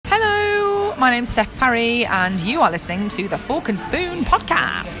my name's Steph Parry, and you are listening to the Fork and Spoon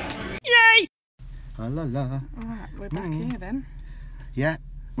podcast. Yay! La la la. Alright, we're back here then. Yeah,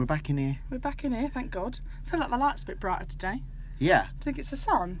 we're back in here. We're back in here, thank God. I feel like the light's a bit brighter today. Yeah. Do you think it's the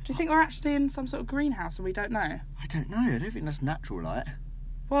sun? Do you think we're actually in some sort of greenhouse and we don't know? I don't know. I don't think that's natural light.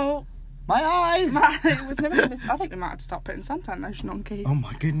 Well, My eyes! it was never this. I think we might have to start putting suntan lotion on, Keith. Oh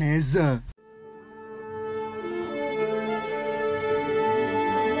my goodness.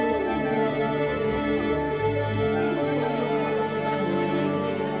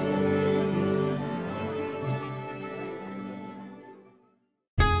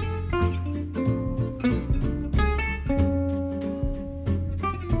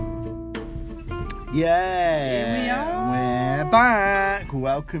 Yeah, Here we are. we're back.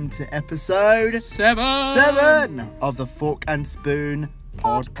 Welcome to episode 7 of the Fork and Spoon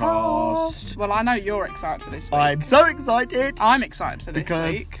podcast. Well, I know you're excited for this week. I'm so excited I'm excited for this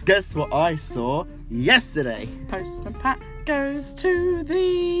because week. guess what I saw yesterday? Postman Pat goes to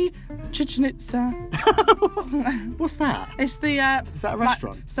the Chichen Itza. What's that? It's the Is that a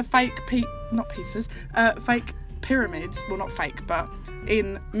restaurant? It's the fake fake pyramids. Well, not fake, but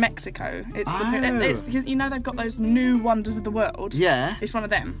in Mexico. It's the you know they've got those new wonders of the world. Yeah. It's one of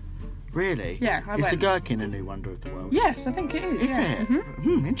them. Really? Yeah, I Is the went. gherkin a new wonder of the world? Yes, I think it is. Is yeah. it?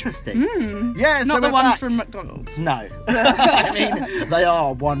 Mm-hmm. Interesting. Yeah, Not so the we're ones back. from McDonald's. No. I mean, they are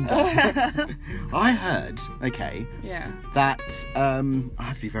a wonder. I heard, okay, Yeah. that, I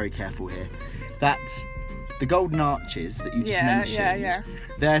have to be very careful here, that the Golden Arches that you just mentioned,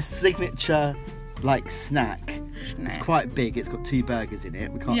 their signature, snack, it's quite big, it's got 2 burgers in it,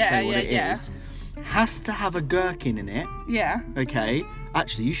 we can't say what it is, has to have a gherkin in it, Yeah. okay?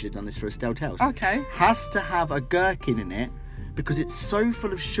 Actually, you should have done this for Estelle Tales. Okay. Has to have a gherkin in it because it's so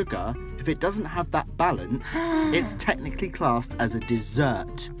full of sugar, if it doesn't have that balance, it's technically classed as a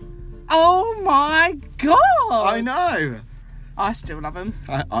dessert. Oh my God! I know. I still love them.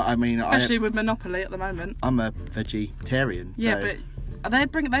 I mean, Especially with Monopoly at the moment. I'm a vegetarian. Yeah, so. but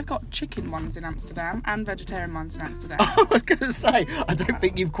they've got chicken ones in Amsterdam and vegetarian ones in Amsterdam. I was going to say, I don't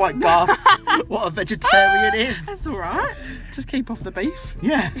think you've quite gasped what a vegetarian is. That's all right. Just keep off the beef.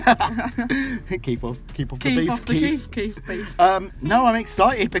 Yeah. keep off the beef, Keith. Keep beef. No, I'm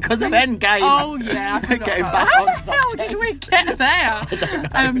excited because of Endgame. Oh yeah, I forgot Getting about back that. on How the hell subject. did we get there?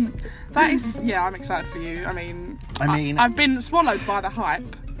 I don't know. That is, yeah, I'm excited for you. I mean, mean- I've been swallowed by the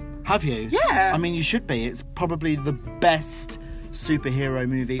hype. Have you? Yeah. I mean, you should be. It's probably the best superhero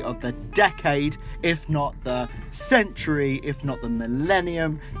movie of the decade, if not the century, if not the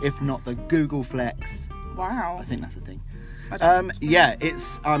millennium, if not the Google Flex. Wow. I think that's the thing. Yeah.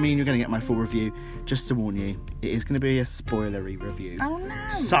 I mean, you're going to get my full review. Just to warn you, it is going to be a spoilery review. Oh no.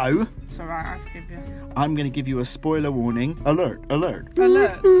 So, It's alright, I forgive you. I'm going to give you a spoiler warning. Alert. Alert.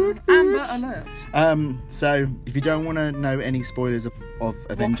 Amber alert. So, if you don't want to know any spoilers of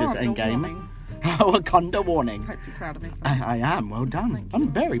Avengers Wakanda Endgame, warning. Wakanda warning. Hope you're proud of me. I am. Well done. I'm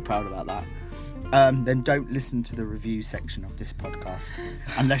very proud about that. Then don't listen to the review section of this podcast.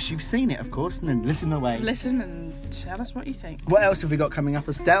 Unless you've seen it, of course, and then listen away. Listen and tell us what you think. What else have we got coming up,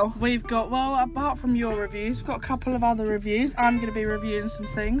 Estelle? We've got, well, apart from your reviews, we've got a couple of other reviews. I'm going to be reviewing some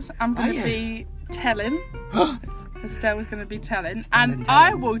things. I'm going to be telling. Estelle is going to be telling. And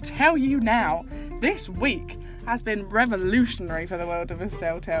I will tell you now, this week has been revolutionary for the world of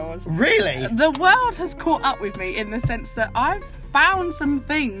Estelle Tells. Really? The world has caught up with me in the sense that I've found some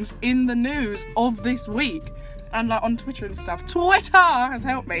things in the news of this week. And on Twitter and stuff. Twitter has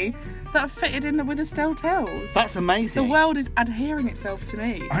helped me that have fitted in with Estelle Tells. That's amazing. The world is adhering itself to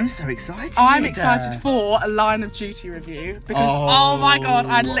me. I'm so excited. I'm excited for a Line of Duty review because oh my God,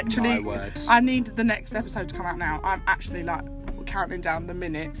 I literally my word. I need the next episode to come out now. I'm actually counting down the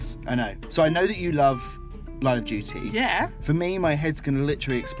minutes. I know. So I know that you love Line of Duty. Yeah. For me, my head's going to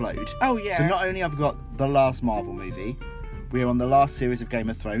literally explode. Oh yeah. So not only have I got the last Marvel movie, we're on the last series of Game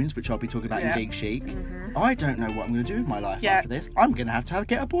of Thrones, which I'll be talking about in Geek Chic. Mm-hmm. I don't know what I'm going to do with my life after this. I'm going to have to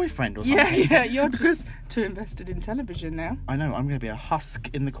get a boyfriend or something. Yeah, you're just too invested in television now. I know, I'm going to be a husk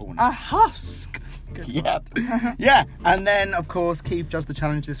in the corner. A husk. Good Yep. Yeah, and then, of course, Keith does the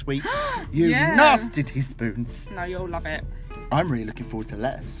challenge this week. You Yeah. nasty teaspoons. No, you'll love it. I'm really looking forward to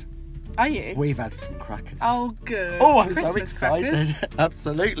letters. Are you? We've had some crackers. Oh, good. Oh, I'm Christmas so excited. crackers.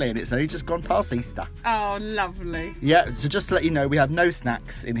 Absolutely, and it's only just gone past Easter. Oh, lovely. Yeah, so just to let you know, we have no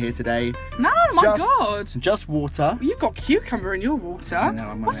snacks in here today. No, my Just- God. Just water. You've got cucumber in your water. I know, I'm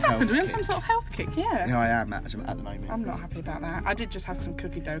on What's a happened? health Are you on kick. some sort of health kick? Yeah. Yeah, I am at the moment. I'm not happy about that. I did just have some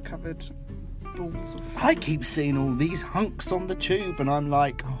cookie dough covered balls of I keep seeing all these hunks on the tube and I'm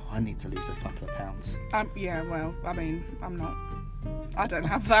like, oh, I need to lose a couple of pounds. yeah, well, I mean, I'm not. I don't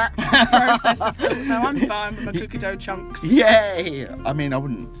have that process of thought, so I'm fine with my cookie dough chunks. Yay! I mean, I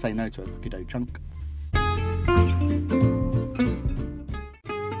wouldn't say no to a cookie dough chunk.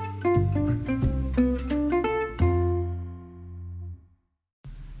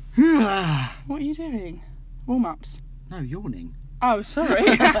 What are you doing? Warm-ups? No, yawning. Oh,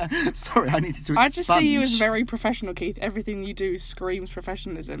 sorry. Sorry, I needed to expunge. I just see you as very professional, Keith. Everything you do screams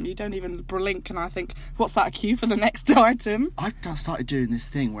professionalism. You don't even blink, and I think, what's that, a cue for the next item? I've started doing this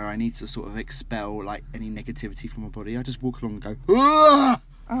thing where I need to sort of expel, like, any negativity from my body. I just walk along and go, Ugh!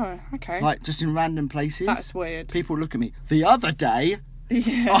 Oh, okay. Like, just in random places. That's weird. People look at me. The other day...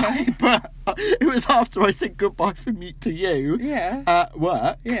 Yeah. It was after I said goodbye to you at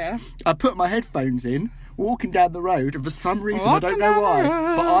work. Yeah. I put my headphones in, walking down the road, and for some reason, I don't know why,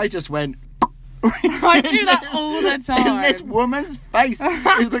 but I just went... I do that all the time. In this woman's face.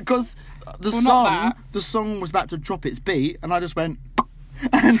 It's because the song was about to drop its beat, and I just went...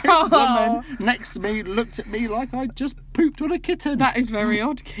 And this woman next to me looked at me like I just pooped on a kitten. That is very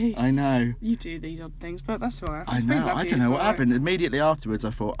odd, Keith. I know. You do these odd things, but that's all right. I know. I don't know what happened. Immediately afterwards, I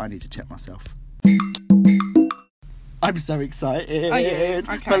thought, I need to check myself. I'm so excited. Are you?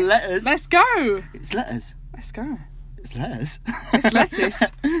 Okay. For letters. Let's go. It's letters. Let's go. It's letters. It's lettuce.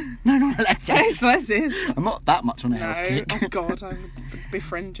 No, not lettuce. It's lettuce. I'm not that much on a health kick. Oh, God, I would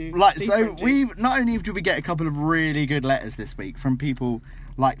befriend you. Like, so we've not only did we get a couple of really good letters this week from people,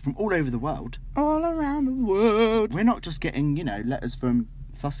 like, from all over the world. All around the world. We're not just getting, letters from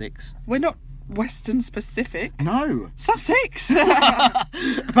Sussex. We're not Western specific. No. Sussex.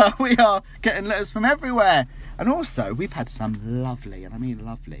 But we are getting letters from everywhere. And also, we've had some lovely, and I mean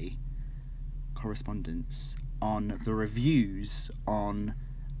lovely, correspondence on the reviews on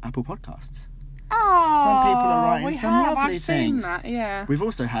Apple Podcasts. Oh, some people are writing some lovely I've things. Seen that, yeah. We've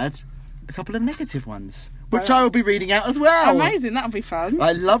also had a couple of negative ones, which I will be reading out as well. Amazing, that'll be fun.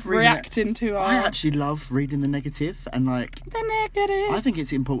 I love reacting to our... I actually love reading the negative, and like... The negative. I think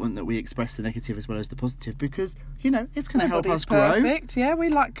it's important that we express the negative as well as the positive, because, it's going to help us grow. Perfect, yeah, we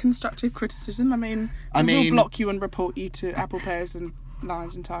like constructive criticism. I mean, we'll block you and report you to Apple Pears and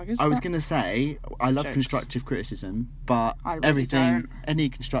Lions and Tigers. I was going to say, I love constructive criticism, but any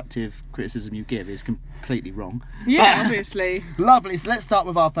constructive criticism you give is completely wrong. Yeah, obviously. Lovely. So let's start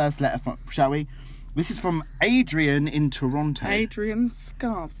with our first letter, shall we? This is from Adrian in Toronto. Adrian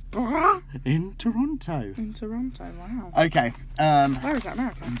Scarborough. In Toronto. In Toronto, wow. Okay. Where is that,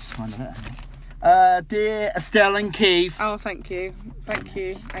 America? Let me just find the letter. Dear Estelle and Keith. Oh, thank you. Thank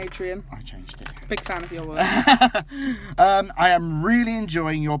you, Adrian. I changed it. Big fan of your work. I am really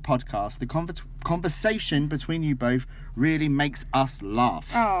enjoying your podcast. The conversation between you both really makes us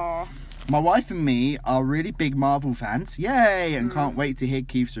laugh. Oh. My wife and me are really big Marvel fans. Yay! And can't wait to hear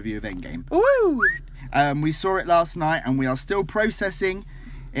Keith's review of Endgame. Ooh! We saw it last night and we are still processing.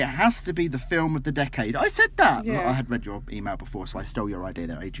 It has to be the film of the decade. I said that. Yeah. I had read your email before, so I stole your idea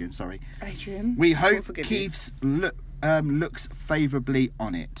there, Adrian. Sorry. Adrian. We hope Keith's looks favourably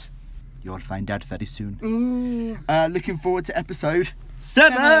on it. You'll find out very soon. Ooh. Looking forward to episode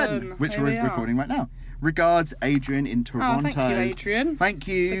 7, which we're recording right now. Regards, Adrian in Toronto. Oh, thank you, Adrian. Thank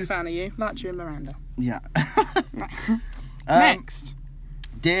you. Big fan of you. Like you and Miranda. Yeah. Next.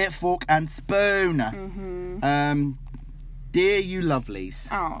 Dear Fork and Spoon. Mm-hmm. Dear you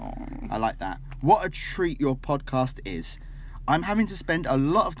lovelies. Oh. I like that. What a treat your podcast is. I'm having to spend a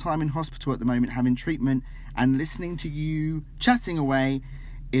lot of time in hospital at the moment having treatment, and listening to you chatting away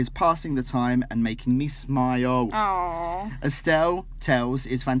is passing the time and making me smile. Oh. Estelle Tells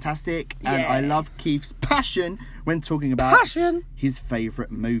is fantastic, and I love Keith's passion when talking about his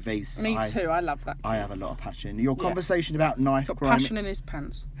favourite movies. Me too, I love that. I have a lot of passion. Your conversation about knife crime... passion in his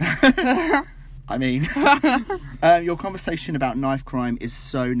pants. I mean, your conversation about knife crime is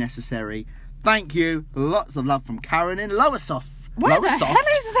so necessary. Thank you. Lots of love from Karen in Lowestoft. Where the hell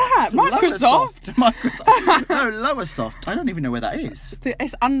is that? Microsoft? Microsoft. No, Lowestoft. I don't even know where that is.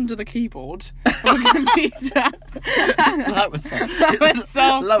 It's under the keyboard of the computer. Lowestoft.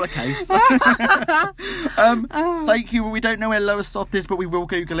 Lowestoft. Lowercase. Thank you. We don't know where Lowestoft is, but we will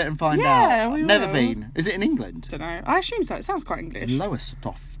Google it and find out. We Never will. been. Is it in England? Don't know. I assume so. It sounds quite English.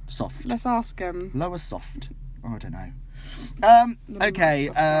 Lowestoft. Soft. Let's ask Lowestoft. Oh, I don't know. Okay.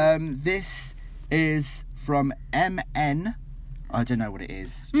 This is from MN. I don't know what it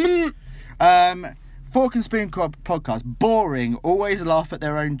is. Fork and Spoon podcast. Boring. Always laugh at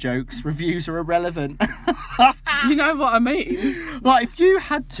their own jokes. Reviews are irrelevant. You know what I mean? Like, if you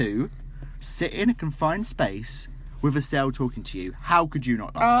had to sit in a confined space with Estelle talking to you. How could you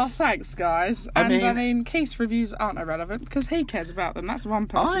not Oh, laugh? thanks, guys. I mean, Keith's reviews aren't irrelevant because he cares about them. That's one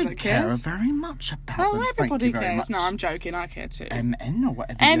person that cares. I care very much about them. Oh, everybody Thank you very cares. much. No, I'm joking. I care too. MN or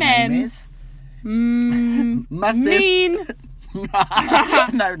whatever your name is. Massive. Mean.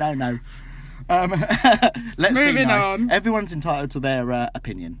 No. Let's Moving be nice. on. Everyone's entitled to their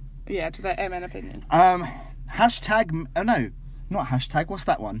opinion. Yeah, to their MN opinion. Hashtag. Oh no, not hashtag. What's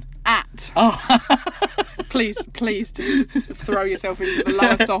that one? At. Oh. Please, just throw yourself into the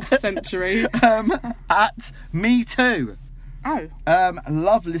lower soft century. At me too. Oh.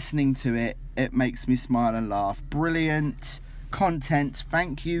 Love listening to it. It makes me smile and laugh. Brilliant content.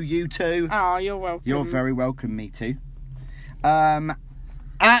 Thank you, you two. Oh, you're welcome. You're very welcome, me too.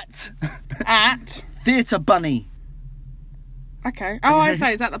 At Theatre Bunny. Okay. Oh, I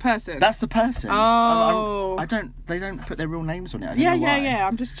say, is that the person? That's the person. Oh. They don't put their real names on it. I don't know why. Yeah.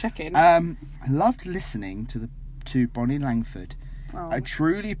 I'm just checking. I loved listening to Bonnie Langford. Oh. A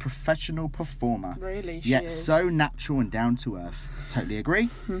truly professional performer. Really, she yet is. so natural and down to earth. Totally agree.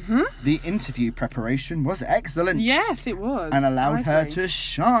 Mm-hmm. The interview preparation was excellent. Yes, it was. And allowed her to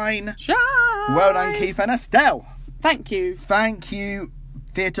shine. Shine! Well done, Keith and Estelle. Thank you. Thank you,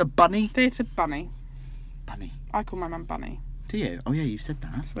 Theatre Bunny. Theatre Bunny. Bunny. I call my mum Bunny. Do you? Oh yeah, you said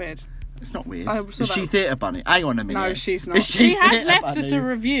that. It's weird. It's not weird. Is she Theatre Bunny? Hang on a minute. No, she's not. Is She has Theatre left Bunny? us a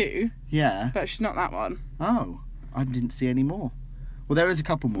review, Yeah. but she's not that one. Oh, I didn't see any more. Well, there is a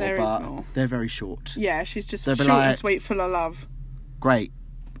couple more, There is but more. they're very short. Yeah, she's just They'll be short and like- sweet, full of love. Great.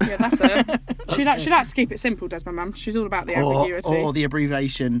 Yeah, that's her. She likes to keep it simple, does my mum. She's all about the ambiguity. Or the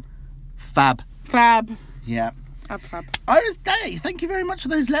abbreviation FAB. Fab. Yeah. Fab. Hey, thank you very much for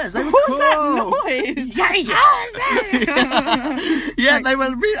those letters. They were What cool. was that noise? Yeah, they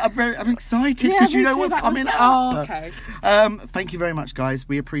were really, I'm excited Yeah, because you me know too, what's that coming was- up. Oh, okay. Thank you very much, guys.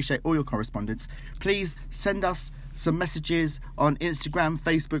 We appreciate all your correspondence. Please send us some messages on Instagram,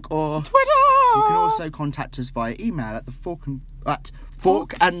 Facebook, or Twitter! you can also contact us via email at Fork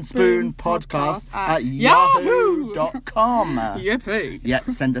and Spoon Podcast at yahoo.com. Yippee. Yeah,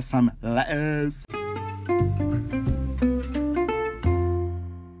 send us some letters.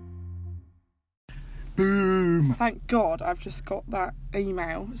 Boom. Thank God I've just got that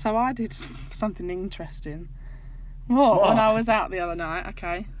email. So I did something interesting. What? When I was out the other night,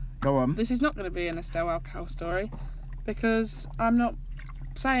 okay. Go on. This is not going to be an Estelle alcohol story because I'm not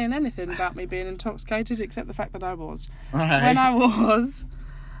saying anything about me being intoxicated except the fact that I was. Right. When I was,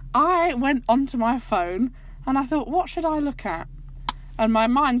 I went onto my phone and I thought, what should I look at? And my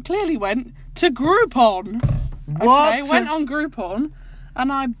mind clearly went to Groupon. What? Okay, went on Groupon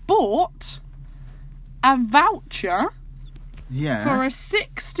and I bought a voucher Yeah. for a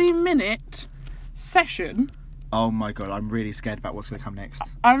 60-minute session. Oh my god, I'm really scared about what's going to come next.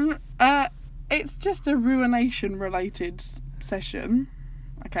 It's just a ruination-related session.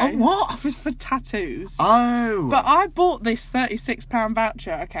 Okay. Oh, what? For tattoos. Oh. But I bought this £36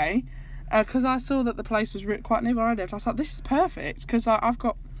 voucher, okay, because I saw that the place was quite near where I lived. I was like, this is perfect, because I've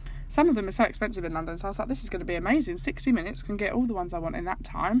got... Some of them are so expensive in London, so I was like, this is going to be amazing. 60 minutes, can get all the ones I want in that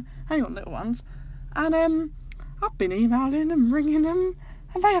time. I only want little ones. And I've been emailing them, ringing them,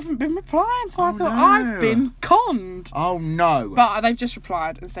 and they haven't been replying, so I thought, no. I've been conned. Oh no. But they've just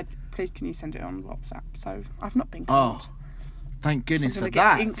replied and said, please can you send it on WhatsApp? So I've not been conned. Oh, thank goodness I'm for going to get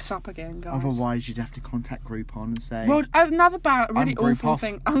that. inks up again, guys. Otherwise, you'd have to contact Groupon and say. Well, another really Ungroup awful off.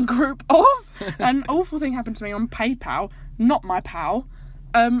 thing. Ungroup off. An awful thing happened to me on PayPal. Not my pal.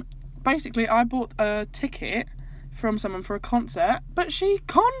 Basically, I bought a ticket from someone for a concert, but she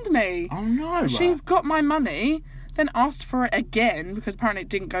conned me. Oh no. She got my money, then asked for it again because apparently it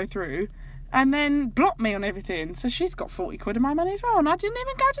didn't go through, and then blocked me on everything. So she's got 40 quid of my money as well, and I didn't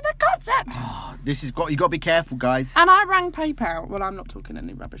even go to the concert. This is you got to be careful, guys. And I rang PayPal. Well, I'm not talking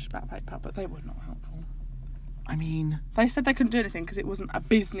any rubbish about PayPal, but they were not helpful. I mean, They said they couldn't do anything because it wasn't a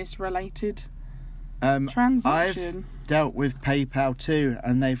business-related transaction. I've dealt with PayPal too,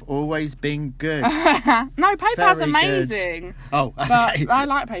 and they've always been good. No, PayPal's Very amazing. good. Oh, that's But okay. I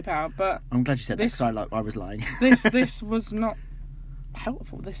like PayPal, but I'm glad you said this- that because I was lying. this was not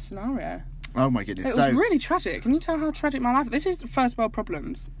helpful, this scenario. Oh my goodness. It was really tragic. Can you tell how tragic my life is? This is first world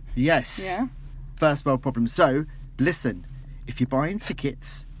problems. Yes. Yeah. First world problems. So, listen, if you're buying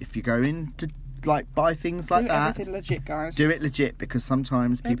tickets, if you're going to buy things like Do that, everything legit, guys. do it legit because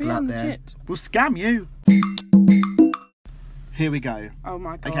sometimes Maybe people out I'm there legit. will scam you. Here we go. Oh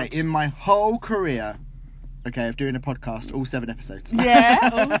my god. Okay, in my whole career, of doing a podcast, all 7 episodes. Yeah,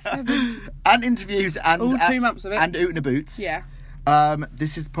 all 7. And interviews and All 2 months of it. And Oot in the Boots. Yeah.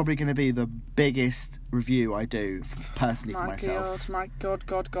 This is probably going to be the biggest review I do personally for myself. My God,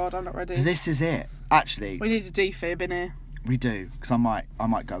 I'm not ready. This is it. Actually, we need a defib in here. We do, because I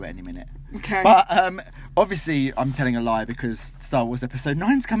might go at any minute. Okay. But obviously I'm telling a lie because Star Wars Episode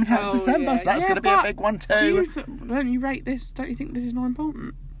 9's coming out in December, so that's going to be a big one too. Don't you rate this? Don't you think this is more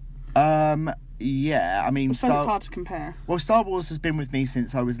important? Yeah, I mean... it's hard to compare. Well, Star Wars has been with me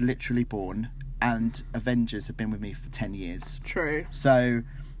since I was literally born, and Avengers have been with me for 10 years. True. So...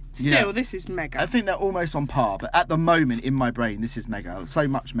 Still, this is mega. I think they're almost on par, but at the moment, in my brain, this is mega. So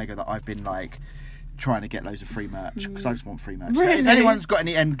much mega that I've been, like... trying to get loads of free merch because I just want free merch. Really? So if anyone's got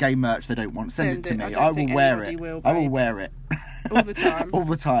any Endgame merch they don't want, send it to me. I will wear it. I will wear it all the time. All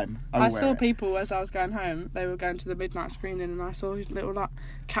the time. I saw people as I was going home. They were going to the midnight screening, and I saw little like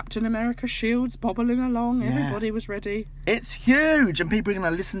Captain America shields bobbling along. Yeah. Everybody was ready. It's huge, and people are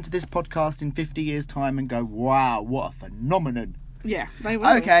going to listen to this podcast in 50 years' time and go, "Wow, what a phenomenon!" Yeah, they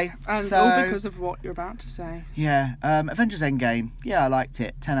will. Okay, and so, all because of what you're about to say. Yeah, Avengers Endgame. Yeah, I liked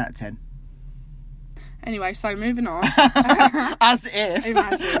it. 10 out of 10. Anyway, so moving on. As if.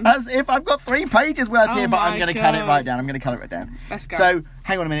 Imagine. As if I've got 3 pages worth here, but I'm going to cut it right down. Let's go. So,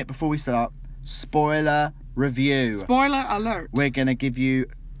 hang on a minute before we start. Spoiler review. Spoiler alert. We're going to give you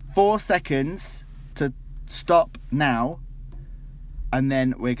 4 seconds to stop now, and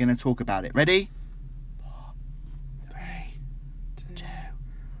then we're going to talk about it. Ready? 4, 3, 2,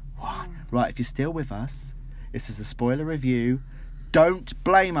 1. Right, if you're still with us, this is a spoiler review. Don't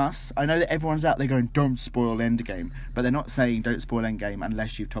blame us. I know that everyone's out there going, don't spoil Endgame. But they're not saying don't spoil Endgame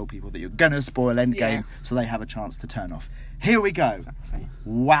unless you've told people that you're going to spoil Endgame so they have a chance to turn off. Here we go. Exactly.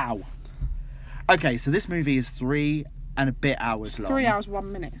 Wow. Okay, so this movie is 3 and a bit hours long. 3 hours,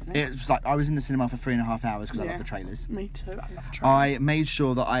 1 minute, isn't it? It was like I was in the cinema for 3.5 hours because I love the trailers. Me too. I love trailers. I made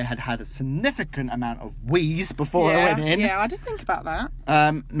sure that I had a significant amount of wheeze before I went in. Yeah, I did think about that.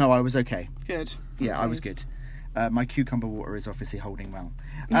 No, I was okay. Good. Yeah, I was good. My cucumber water is obviously holding well.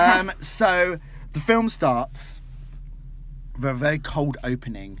 So the film starts with a very cold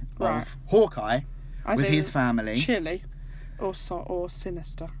opening of Hawkeye with his family. Chilly or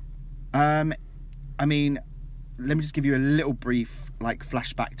sinister. I mean, let me just give you a little brief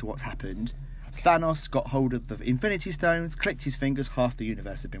flashback to what's happened. Okay. Thanos got hold of the Infinity Stones, clicked his fingers, half the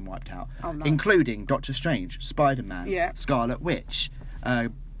universe had been wiped out. Oh, no. Including Doctor Strange, Spider-Man, Scarlet Witch,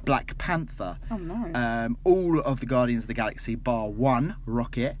 Black Panther. Oh no. All of the Guardians of the Galaxy bar one,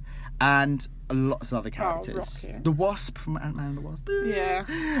 Rocket, and lots of other characters. Oh, the Wasp from Ant-Man and the Wasp.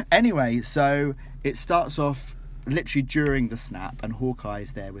 Yeah. Anyway, so it starts off literally during the snap, and Hawkeye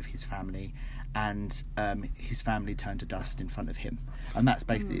is there with his family, and his family turn to dust in front of him. And that's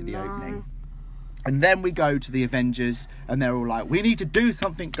basically the opening. And then we go to the Avengers, and they're all like, we need to do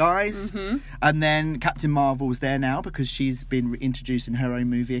something, guys. Mm-hmm. And then Captain Marvel's there now because she's been introduced in her own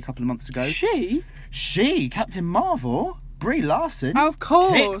movie a couple of months ago. She, Captain Marvel, Brie Larson. Oh, of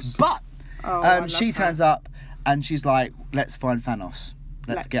course. Kicks butt. She turns up, and she's like, let's find Thanos.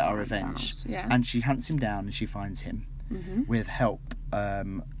 Let's get our revenge. Yeah. And she hunts him down, and she finds him with help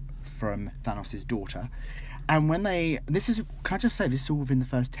from Thanos' daughter. And when can I just say, this is all within the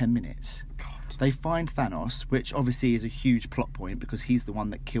first 10 minutes. God. They find Thanos, which obviously is a huge plot point because he's the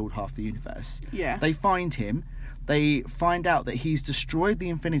one that killed half the universe. Yeah. They find him. They find out that he's destroyed the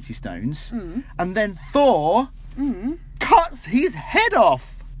Infinity Stones. And then Thor cuts his head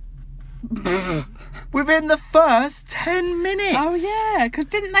off. Within the first 10 minutes. Oh yeah, because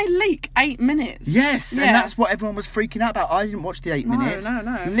didn't they leak 8 minutes? Yes, and that's what everyone was freaking out about. I didn't watch the 8 minutes.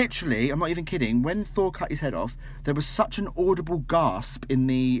 No. Literally, I'm not even kidding, when Thor cut his head off, there was such an audible gasp in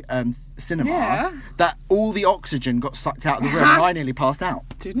the cinema that all the oxygen got sucked out of the room and I nearly passed out.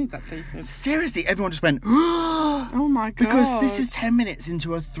 Do you need that defib? Seriously, everyone just went, oh my God. Because this is 10 minutes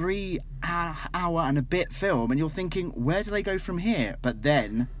into a 3 hour and a bit film, and you're thinking, where do they go from here? But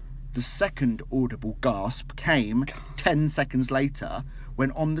then the second audible gasp came 10 seconds later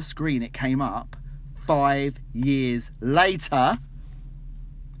when on the screen it came up 5 years later.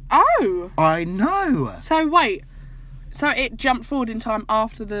 Oh! I know! So wait, so it jumped forward in time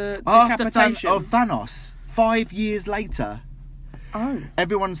after the decapitation? Of Thanos. 5 years later. Oh.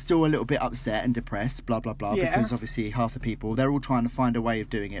 Everyone's still a little bit upset and depressed, blah, blah, blah, because obviously half the people, they're all trying to find a way of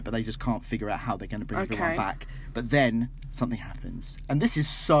doing it, but they just can't figure out how they're going to bring everyone back. But then something happens. And this is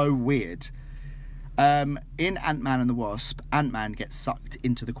so weird. In Ant-Man and the Wasp, Ant-Man gets sucked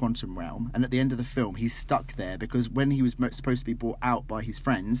into the quantum realm, and at the end of the film, he's stuck there because when he was supposed to be brought out by his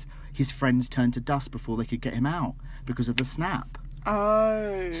friends turned to dust before they could get him out because of the snap.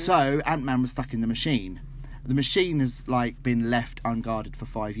 Oh. So Ant-Man was stuck in the machine. the machine has like been left unguarded for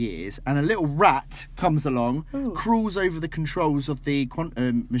 5 years, and a little rat comes along, crawls over the controls of the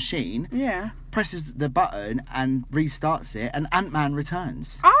quantum machine, presses the button and restarts it, and Ant-Man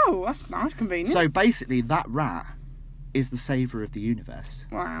returns. Oh, that's nice, convenient. So basically that rat is the saviour of the universe.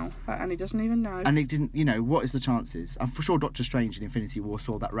 Wow. And he doesn't even know. And he didn't, what is the chances? I'm for sure Doctor Strange in Infinity War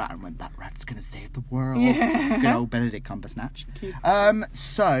saw that rat and went, that rat's going to save the world. Yeah. Good old Benedict Cumbersnatch.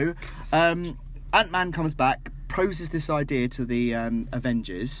 Ant-Man comes back, poses this idea to the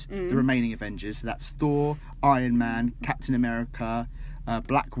Avengers, the remaining Avengers. So that's Thor, Iron Man, Captain America,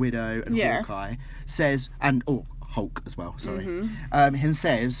 Black Widow and Hawkeye. Says, and Hulk as well, sorry. And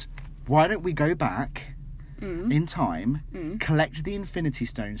says, why don't we go back in time, collect the Infinity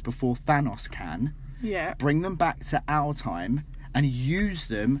Stones before Thanos can, bring them back to our time, and use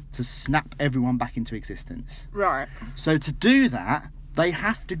them to snap everyone back into existence. Right. So to do that, they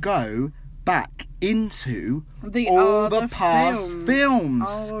have to go back into all the past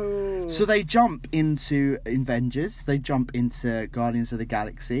films. Oh. So they jump into Avengers, they jump into Guardians of the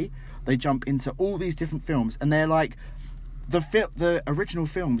Galaxy, they jump into all these different films, and they're like, the original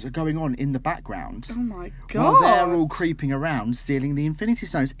films are going on in the background. Oh my god! While they're all creeping around stealing the Infinity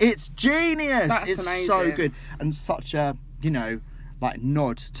Stones. It's genius. It's amazing. So good, and such a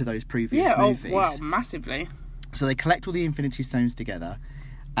nod to those previous movies. Oh, well, massively. So they collect all the Infinity Stones together,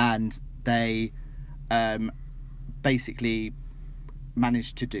 and they basically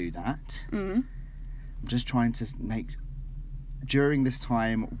manage to do that. I'm just trying to make. During this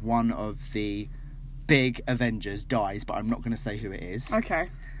time, one of the big Avengers dies, but I'm not going to say who it is. Okay.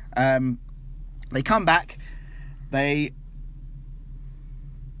 They come back. They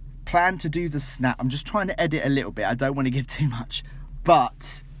plan to do the snap. I'm just trying to edit a little bit. I don't want to give too much.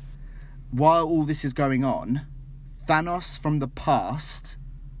 But while all this is going on, Thanos from the past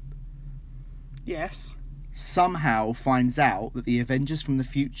somehow finds out that the Avengers from the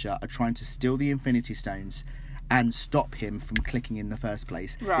future are trying to steal the Infinity Stones and stop him from clicking in the first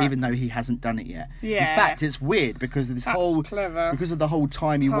place, even though he hasn't done it yet. Yeah. In fact, it's weird because of this because of the whole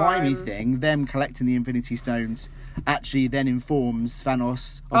timey-wimey thing. Them collecting the Infinity Stones actually then informs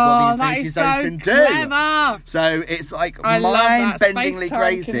Thanos of what the Infinity Stones can do. So it's like mind-bendingly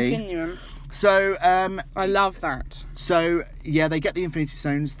crazy. Continuum. So I love that. So they get the Infinity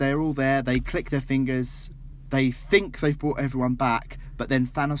Stones. They're all there. They click their fingers. They think they've brought everyone back, but then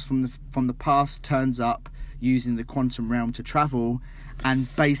Thanos from the past turns up, using the quantum realm to travel, and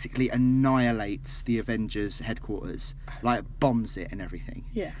basically annihilates the Avengers headquarters, like bombs it and everything.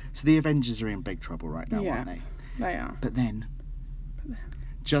 Yeah. So the Avengers are in big trouble right now, aren't they? They are. But then,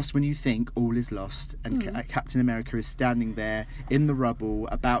 just when you think all is lost, and Captain America is standing there in the rubble,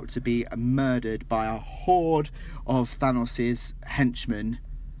 about to be murdered by a horde of Thanos' henchmen,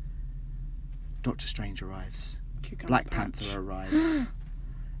 Doctor Strange arrives. Black Panther arrives.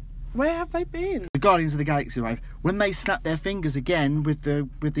 Where have they been? The Guardians of the Galaxy arrive. When they snap their fingers again with the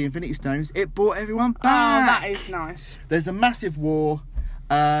Infinity Stones, it brought everyone back. Oh, that is nice. There's a massive war,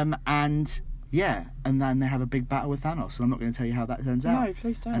 and then they have a big battle with Thanos. And I'm not going to tell you how that turns out. No,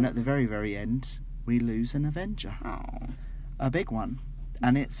 please don't. And at the very, very end, we lose an Avenger. Oh. A big one.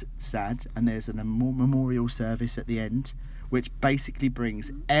 And it's sad. And there's a memorial service at the end, which basically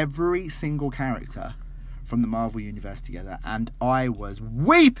brings every single character from the Marvel Universe together, and I was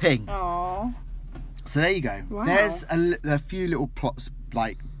weeping. Aww. So there you go. Wow. There's a few little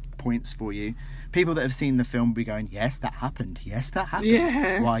points for you. People that have seen the film will be going, yes, that happened. Yes, that happened.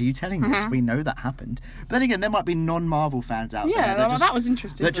 Yeah. Why are you telling this? We know that happened. But then again, there might be non-Marvel fans out there. Yeah, that was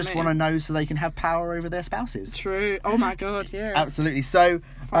interesting. That just want to know so they can have power over their spouses. True. Oh my god, yeah. Absolutely. So,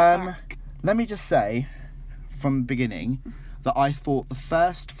 let me just say from the beginning that I thought the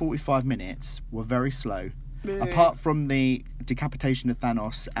first 45 minutes were very slow. Really? Apart from the decapitation of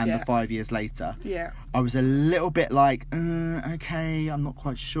Thanos and the 5 years later, I was a little bit like, okay, I'm not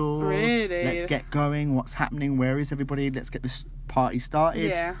quite sure. Really? Let's get going. What's happening? Where is everybody? Let's get this party started.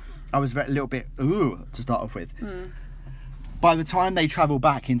 Yeah. I was a little bit, to start off with. By the time they travel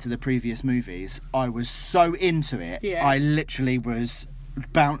back into the previous movies, I was so into it. Yeah. I literally was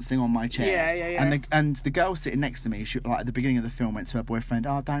bouncing on my chair. Yeah. And the girl sitting next to me, she, like at the beginning of the film, went to her boyfriend,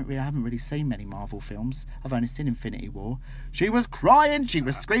 I haven't really seen many Marvel films. I've only seen Infinity War. She was crying, she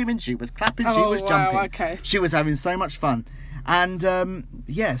was screaming, she was clapping, she was jumping. Okay. She was having so much fun. And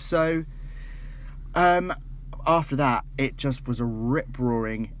after that, it just was a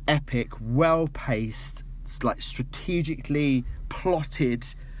rip-roaring, epic, well-paced, like strategically plotted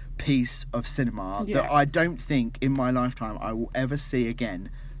piece of cinema that I don't think in my lifetime I will ever see again.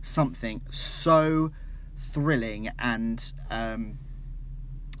 Something so thrilling and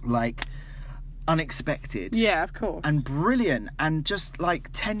unexpected. Yeah, of course. And brilliant. And just like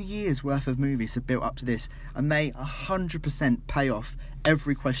 10 years worth of movies have built up to this. And they 100% pay off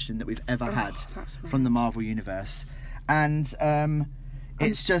every question that we've ever had from the Marvel Universe. And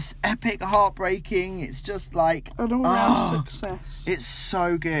it's just epic, heartbreaking. It's just like... an all-round success. It's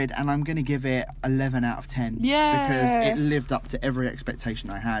so good. And I'm going to give it 11 out of 10. Yeah. Because it lived up to every expectation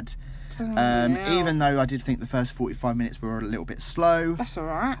I had. Even though I did think the first 45 minutes were a little bit slow. That's all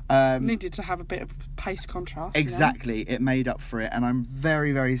right. Needed to have a bit of pace contrast. Exactly. It made up for it. And I'm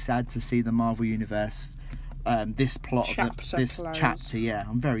very, very sad to see the Marvel Universe, this plot, chapter, yeah.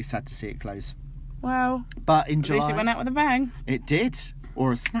 I'm very sad to see it close. Well, but in July... at least it went out with a bang. It did.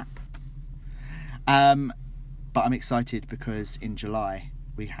 Or a snap. But I'm excited because in July...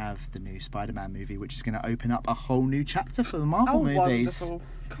 we have the new Spider-Man movie, which is going to open up a whole new chapter for the Marvel movies. Wonderful.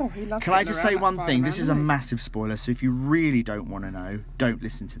 Cool, he loves Can I just say one thing? This is a isn't he? massive spoiler, so if you really don't want to know, don't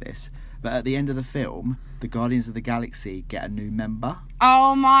listen to this. But at the end of the film, the Guardians of the Galaxy get a new member.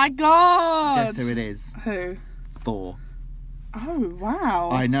 Oh my god! Guess who it is? Who? Thor. Oh, wow.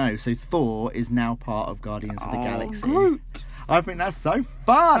 I know. So Thor is now part of Guardians of the Galaxy. Groot. I think that's so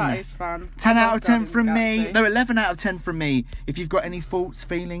fun. That is fun. 10 out of 10 from me. No, 11 out of 10 from me. If you've got any thoughts,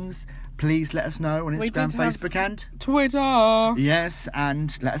 feelings, please let us know on Instagram, Facebook and... Twitter. Yes,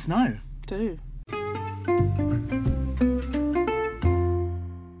 and let us know. Do.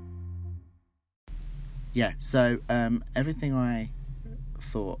 Yeah, so everything I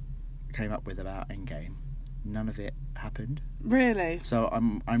thought came up with about Endgame, none of it happened. Really? So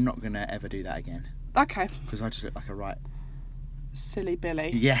I'm not going to ever do that again. Okay. Because I just look like a right... silly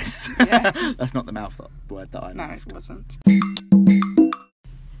Billy. Yes. Yeah. That's not the mouth word that I mouthed. No, it wasn't.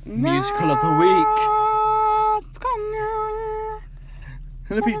 Musical of the week. It's gone now.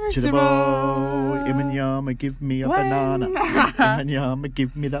 The beach of the boy, Imanyama, give me a banana. Imanyama,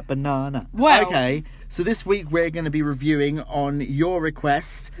 give me that banana. Well, okay, so this week we're going to be reviewing on your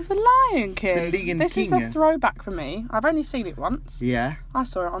request. The Lion King. The Lion this King. is a throwback for me. I've only seen it once. Yeah. I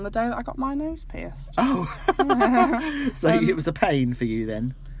saw it on the day that I got my nose pierced. Oh. So it was a pain for you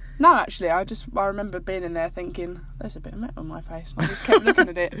then? No, actually, I remember being in there thinking, there's a bit of metal on my face. And I just kept looking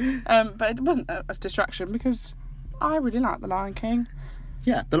at it. But it wasn't a distraction because I really like The Lion King.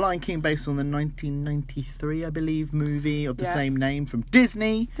 Yeah, The Lion King, based on the 1993, I believe, movie of the same name from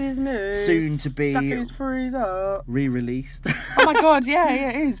Disney. Disney. Soon to be re-released. Oh my god, yeah,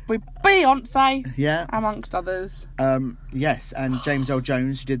 it is. With Beyonce. Yeah. Amongst others. Yes, and James Earl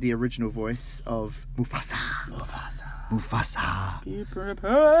Jones, who did the original voice of Mufasa. Mufasa. Be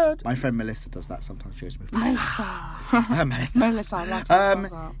prepared. My friend Melissa does that sometimes. She goes, Mufasa. Melissa, I like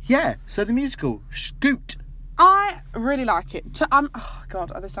it. Yeah, so the musical, Scoot. I really like it. Oh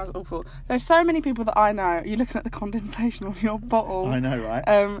god, this sounds awful. There's so many people that I know. You're looking at the condensation on your bottle. I know,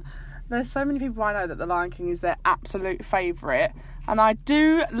 right? There's so many people I know that The Lion King is their absolute favourite, and I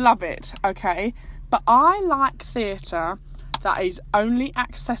do love it. Okay, but I like theatre that is only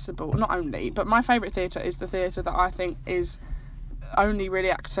accessible. Not only, but my favourite theatre is the theatre that I think is only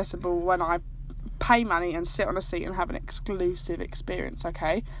really accessible when I pay money and sit on a seat and have an exclusive experience.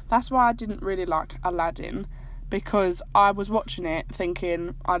 Okay, that's why I didn't really like Aladdin. Because I was watching it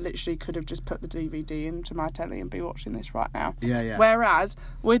thinking I literally could have just put the DVD into my telly and be watching this right now. Yeah. Whereas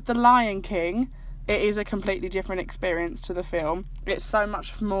with The Lion King, it is a completely different experience to the film. It's so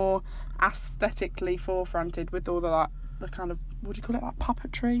much more aesthetically forefronted with all the kind of, what do you call it, like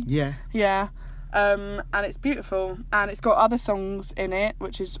puppetry? Yeah. Yeah. And it's beautiful, and it's got other songs in it,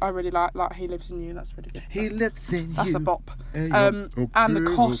 which is I really like He Lives in You. That's really good. He lives in That's you. a bop. And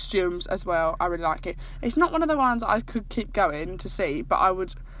the costumes as well, I really like it. It's not one of the ones I could keep going to see, but I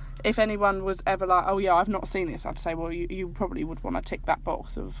would, if anyone was ever like, oh yeah, I've not seen this, I'd say, well, you probably would want to tick that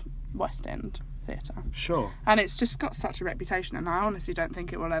box of West End theatre. Sure. And it's just got such a reputation, and I honestly don't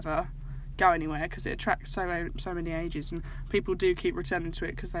think it will ever go anywhere because it attracts so many ages, and people do keep returning to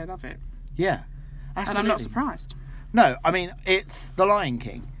it because they love it. Yeah. Absolutely. And I'm not surprised. No, I mean, it's The Lion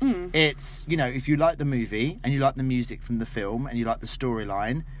King. It's, if you like the movie and you like the music from the film and you like the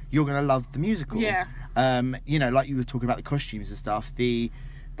storyline, you're going to love the musical. Yeah. Like you were talking about the costumes and stuff, the,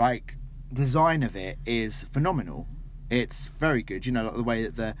 design of it is phenomenal. It's very good. Like the way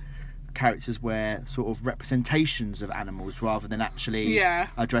that the characters wear sort of representations of animals rather than actually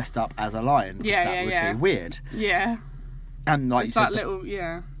are dressed up as a lion. That would be weird. Yeah. And like it's you said...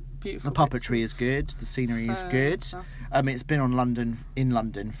 beautiful. The puppetry is good. The scenery is good. It's been in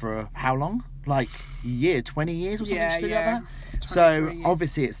London for how long? Like a year, 20 years or something like that. So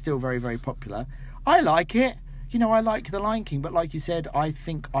obviously it's still very, very popular. I like it. you know, I like The Lion King, but like you said, I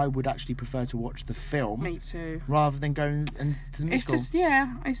think I would actually prefer to watch the film. Me too. Rather than going to the musical. It's just,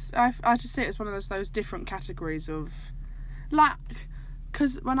 yeah, I just see it as one of those different categories of, like,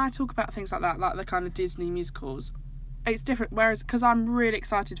 because when I talk about things like that, like the kind of Disney musicals, it's different. Whereas, because I'm really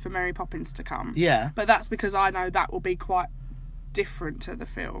excited for Mary Poppins to come. Yeah. But that's because I know that will be quite different to the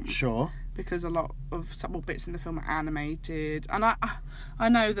film. Sure. Because a lot of some bits in the film are animated, and I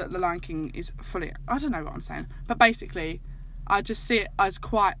know that The Lion King is fully, I don't know what I'm saying, but basically I just see it as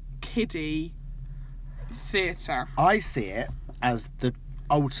quite kiddie theatre. I see it as the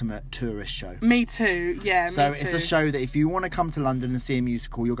ultimate tourist show. Me too, yeah. So me too. it's the show that if you want to come to London and see a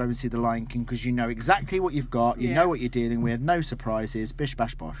musical, you'll go and see The Lion King because you know exactly what you've got, you know what you're dealing with, no surprises, bish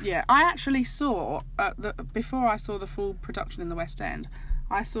bash bosh. Yeah, I actually saw before I saw the full production in the West End,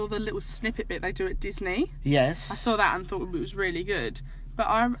 I saw the little snippet bit they do at Disney. Yes. I saw that and thought it was really good. But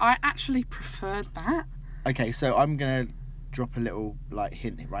I actually preferred that. Okay, so I'm going to drop a little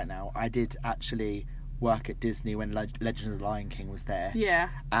hint right now. I did actually work at Disney when Legend of the Lion King was there. Yeah.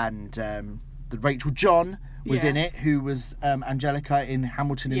 And the Rachel John was in it, who was Angelica in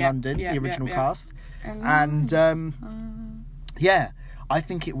Hamilton in London, the original cast. And I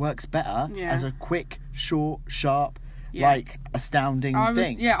think it works better as a quick, short, sharp, astounding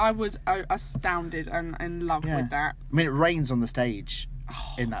thing. I was astounded and in love with that. I mean, it rains on the stage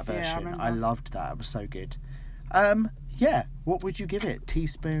in that version. I loved that. It was so good. What would you give it?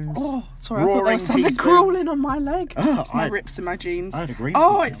 Teaspoons? Oh, sorry, I thought there was something crawling on my leg. It's my rips in my jeans. I had a green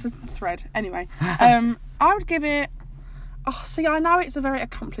it's a thread. Anyway, I would give it... Oh, see, I know it's a very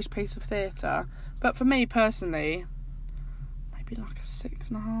accomplished piece of theatre, but for me personally, maybe like a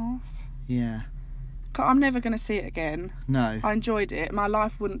 6.5. Yeah. I'm never going to see it again. No. I enjoyed it. My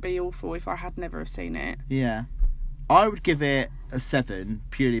life wouldn't be awful if I had never have seen it. Yeah. I would give it a 7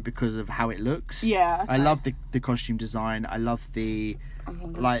 purely because of how it looks. Yeah. Okay. I love the costume design. I love the... I'm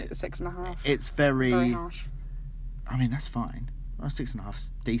going to stick at 6.5. It's very harsh. I mean, that's fine. 6.5's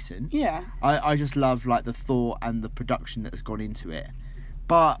decent. Yeah. I just love the thought and the production that has gone into it.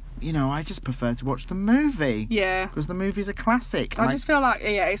 But, you know, I just prefer to watch the movie. Yeah. Because the movie's a classic. I just feel like,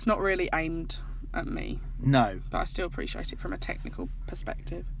 it's not really aimed at me. No. But I still appreciate it from a technical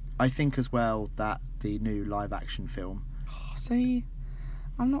perspective. I think as well that the new live action film... Oh, see,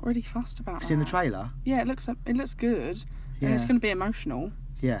 I'm not really fussed about that. Have you seen the trailer? Yeah, it looks good. Yeah. And it's going to be emotional.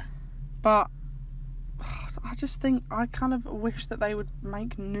 Yeah. But I just think I kind of wish that they would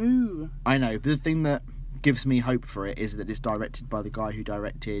make new. I know, but the thing that gives me hope for it is that it's directed by the guy who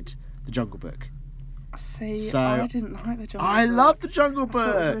directed The Jungle Book. See, so, I didn't like The Jungle Book. I love The Jungle Book.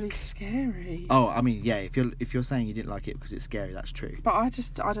 I thought it was really scary. Oh, I mean, yeah, if you're saying you didn't like it because it's scary, that's true. But I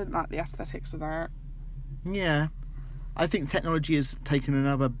didn't like the aesthetics of that. Yeah. I think technology has taken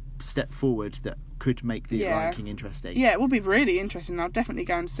another step forward that could make the Lion King interesting. Yeah, it will be really interesting. I'll definitely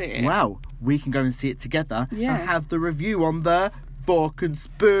go and see it. Wow, we can go and see it together and have the review on the Fork and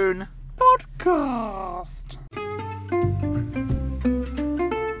Spoon podcast.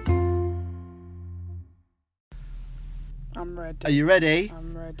 I'm ready. Are you ready?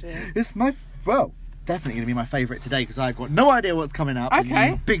 I'm ready. It's definitely going to be my favourite today because I've got no idea what's coming up. Okay.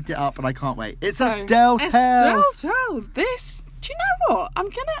 And you've bigged it up and I can't wait. It's Estelle Tales. Estelle Tales. This, do you know what? I'm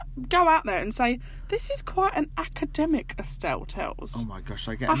going to go out there and say this is quite an academic Estelle Tales. Oh my gosh,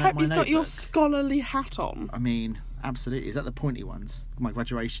 I hope you've got your scholarly hat on. I mean, absolutely. Is that the pointy ones? My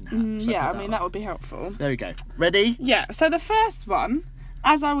graduation hat. Yeah, I mean, that would be helpful. There we go. Ready? Yeah, so the first one,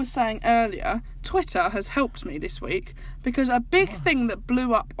 as I was saying earlier, Twitter has helped me this week because a big thing that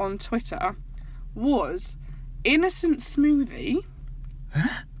blew up on Twitter was Innocent Smoothie.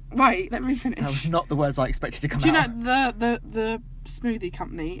 Wait, let me finish. That was not the words I expected to come out. Do you know the smoothie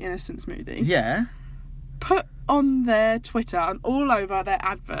company, Innocent Smoothie? Yeah. Put on their Twitter and all over their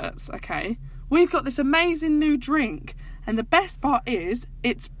adverts, okay, we've got this amazing new drink, and the best part is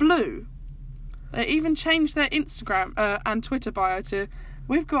it's blue. They even changed their Instagram and Twitter bio to,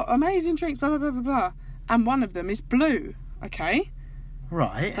 we've got amazing drinks, blah, blah, blah, blah, blah. And one of them is blue, okay?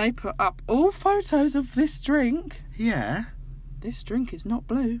 Right. They put up all photos of this drink. Yeah. This drink is not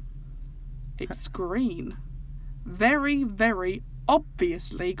blue. It's green. Very, very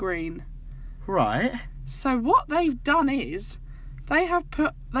obviously green. Right. So what they've done is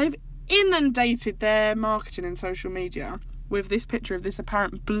they've inundated their marketing and social media with this picture of this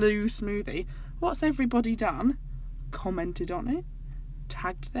apparent blue smoothie. What's everybody done? Commented on it,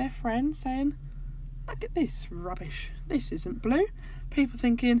 tagged their friend saying, look at this rubbish, this isn't blue. People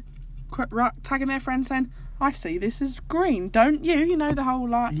thinking, tagging their friend saying, I see this as green, don't you? You know, the whole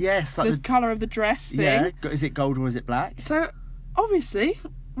yes, the colour of the dress thing. Yeah, is it gold or is it black? So obviously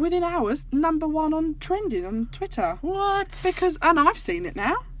within hours, #1 on trending on Twitter. What? And I've seen it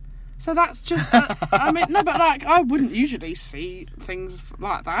now. So that's just, I mean, no, but like, I wouldn't usually see things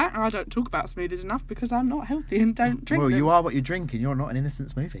like that. I don't talk about smoothies enough because I'm not healthy and don't drink them. Well, you are what you're drinking. You're not an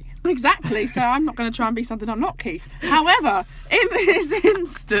innocent smoothie. Exactly, so I'm not going to try and be something I'm not, Keith. However, in this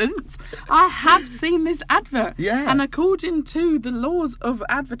instance, I have seen this advert. Yeah. And according to the laws of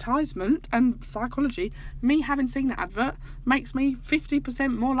advertisement and psychology, me having seen that advert makes me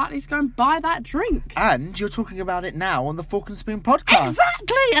 50% more likely to go and buy that drink. And you're talking about it now on the Fork and Spoon podcast.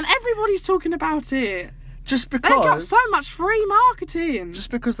 Exactly, and everybody's talking about it. Just because... They got so much free marketing.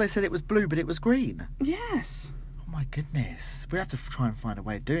 Just because they said it was blue, but it was green. Yes. Oh my goodness. We have to try and find a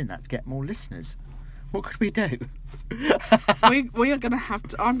way of doing that to get more listeners. What could we do? we are going to have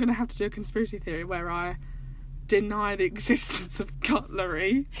to... I'm going to have to do a conspiracy theory where I deny the existence of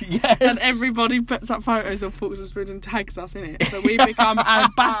cutlery. Yes. And everybody puts up photos of forks and spoons and tags us in it. So we become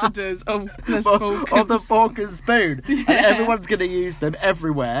ambassadors of the Fork and Spoon. Yeah. And everyone's going to use them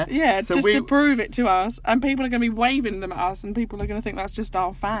everywhere. Yeah, so just to prove it to us. And people are going to be waving them at us and people are going to think that's just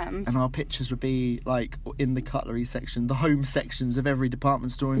our fans. And our pictures would be like in the cutlery section, the home sections of every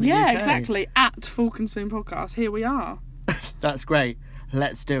department store in the UK. Yeah, exactly. At Fork and Spoon Podcast, here we are. That's great.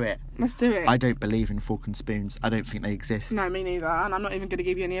 Let's do it. Let's do it. I don't believe in fork and spoons. I don't think they exist. No, me neither. And I'm not even going to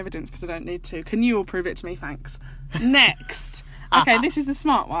give you any evidence because I don't need to. Can you all prove it to me? Thanks. Next. Okay, this is the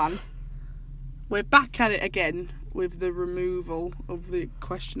smart one. We're back at it again with the removal of the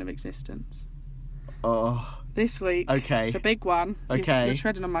question of existence. Oh. This week. Okay. It's a big one. Okay. You're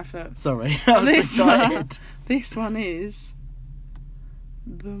treading on my foot. Sorry. I was excited. This one is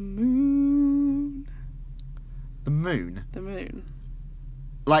the moon. The moon? The moon.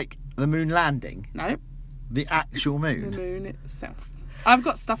 Like the moon landing? No. The actual moon? The moon itself. I've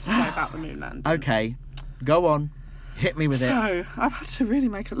got stuff to say about the moon landing. Okay. Go on. Hit me with it. So, I've had to really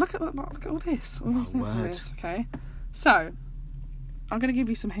make a... Look at all this. All this, okay? So, I'm going to give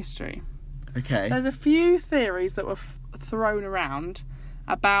you some history. Okay. There's a few theories that were thrown around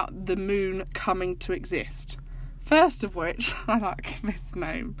about the moon coming to exist. First of which, I like this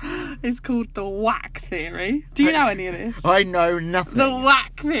name, is called the Whack Theory. Do you know any of this? I know nothing. The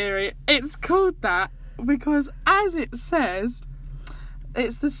Whack Theory. It's called that because, as it says,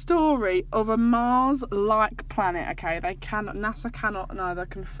 it's the story of a Mars-like planet. Okay, NASA cannot neither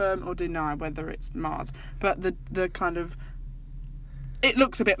confirm or deny whether it's Mars, but the kind of... It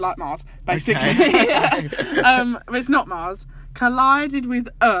looks a bit like Mars, basically. Okay. But it's not Mars. Collided with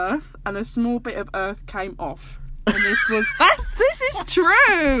Earth, and a small bit of Earth came off. And this is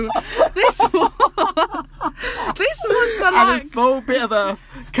true. This was the and a small bit of Earth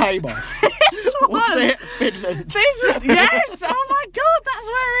came off. Was it Finland? Yes. Oh my God, that's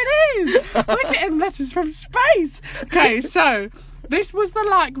where it is. We're getting letters from space. Okay, so this was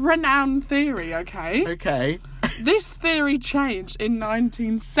the renowned theory. Okay. This theory changed in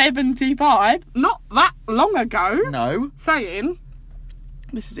 1975, not that long ago. No. Saying,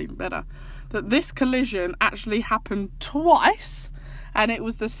 this is even better, that this collision actually happened twice, and it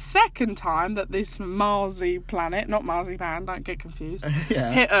was the second time that this Marsy planet, not marzipan, don't get confused,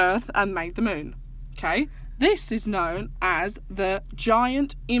 hit Earth and made the moon. Okay? This is known as the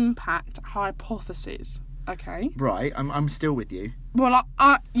giant impact hypothesis. Okay? Right, I'm still with you. Well,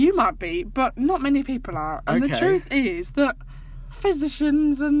 you might be, but not many people are. And the truth is that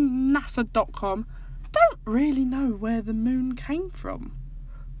physicians and NASA.com don't really know where the moon came from.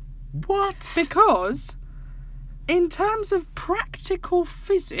 What? Because, in terms of practical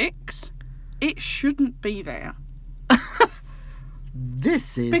physics, it shouldn't be there.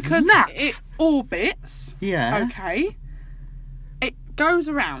 This is because nuts. It orbits. Yeah. Okay. It goes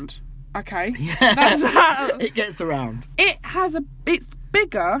around. Okay. Yeah. It gets around. It's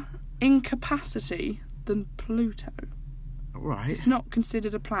bigger in capacity than Pluto. Right. It's not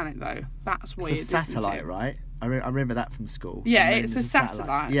considered a planet though. That's weird. It's a satellite, isn't it? right? I remember that from school. Yeah, it's a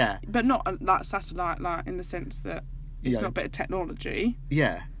satellite. Yeah. But not like satellite in the sense that it's not a bit of technology.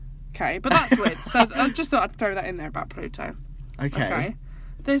 Yeah. Okay, but that's weird. So I just thought I'd throw that in there about Pluto. Okay.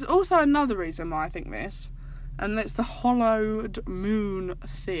 There's also another reason why I think this, and it's the hollowed moon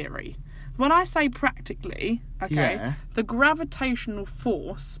theory. When I say practically, the gravitational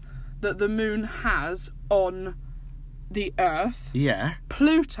force that the moon has on the Earth,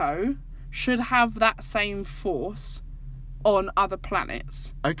 Pluto should have that same force on other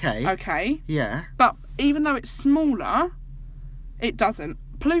planets. Okay? Yeah. But even though it's smaller, it doesn't.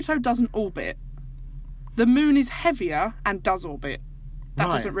 Pluto doesn't orbit. The moon is heavier and does orbit. That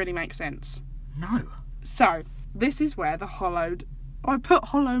doesn't really make sense. No. So, this is where the I put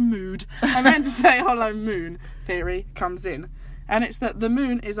hollow mood. I meant to say hollow moon theory comes in. And it's that the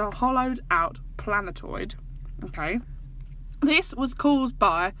moon is a hollowed-out planetoid, okay? This was caused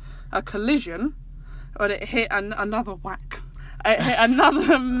by a collision, but it hit another whack. It hit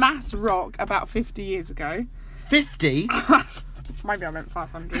another mass rock about 50 years ago. 50? Maybe I meant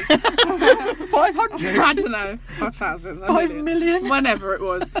 500. 500? I don't know. 5,000. 5 million? Whenever it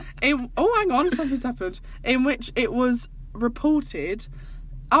was. Hang on, something's happened. In which it was reported...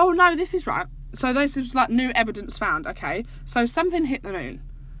 Oh, no, this is right. So this is like new evidence found, okay? So something hit the moon.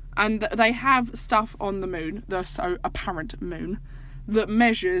 And they have stuff on the moon, the so apparent moon, that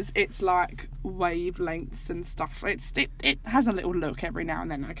measures its like wavelengths and stuff. It has a little look every now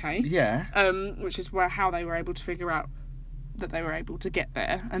and then, okay? Yeah. Which is how they were able to figure out that they were able to get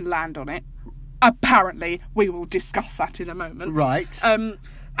there and land on it. Apparently, we will discuss that in a moment. Right. And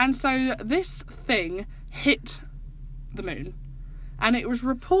so this thing hit the moon, and it was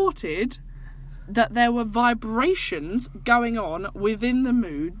reported that there were vibrations going on within the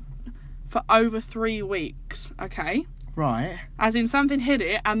moon for over 3 weeks, okay? Right. As in something hit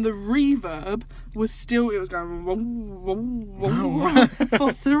it and the reverb was still, it was going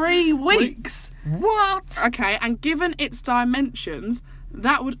for 3 weeks. What? Okay, and given its dimensions,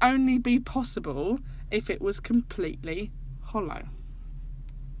 that would only be possible if it was completely hollow.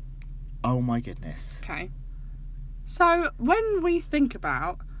 Oh my goodness. Okay. So when we think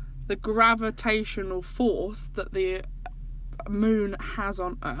about the gravitational force that the moon has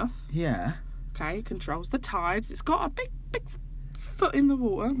on Earth, Yeah. okay, controls the tides. It's got a big foot in the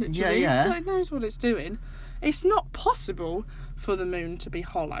water, literally. Yeah, yeah. It knows what it's doing. It's not possible for the moon to be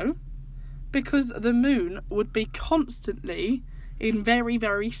hollow because the moon would be constantly in very,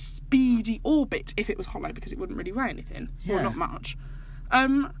 very speedy orbit if it was hollow, because it wouldn't really weigh anything. Yeah. Or not much.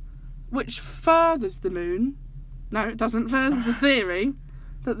 Which furthers the moon. No, it doesn't further the theory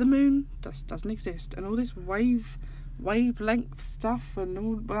that the moon just doesn't exist, and all this wavelength stuff and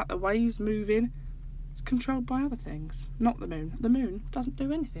all about the waves moving, it's controlled by other things, not the moon. The moon doesn't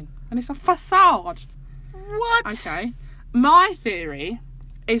do anything, and it's a facade. What? Okay. My theory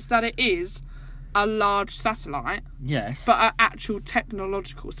is that it is a large satellite, Yes. but an actual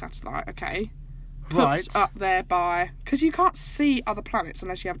technological satellite, okay? Put Right. up there by... Because you can't see other planets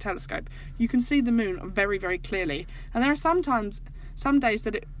unless you have a telescope. You can see the moon very, very clearly. And there are some days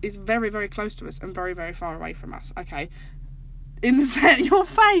that it is very, very close to us and very, very far away from us, okay? In the sense... Your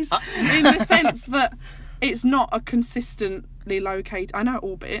face! In the sense that it's not a consistently located... I know it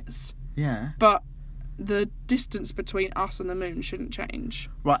orbits, Yeah. but the distance between us and the moon shouldn't change.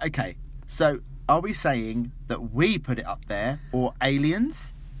 Right, okay. So, are we saying that we put it up there, or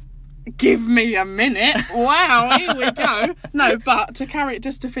aliens? Give me a minute. Wow, here we go. No, but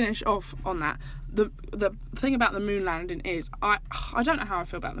just to finish off on that, the thing about the moon landing is I don't know how I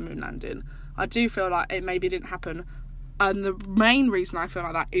feel about the moon landing. I do feel like it maybe didn't happen, and the main reason I feel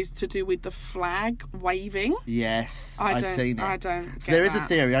like that is to do with the flag waving. Yes, I've seen it. I don't. So there is a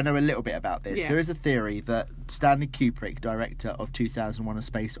theory. I know a little bit about this. Yeah. There is a theory that Stanley Kubrick, director of 2001: A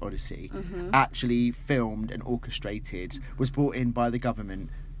Space Odyssey, actually filmed and orchestrated, was brought in by the government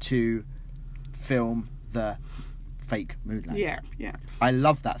to film the fake moon landing. Yeah. I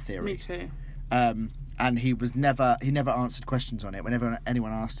love that theory. Me too. And he never answered questions on it. Whenever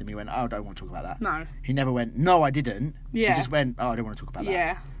anyone asked him, he went, "Oh, I don't want to talk about that." No. He never went, "No, I didn't." Yeah. He just went, "Oh, I don't want to talk about that."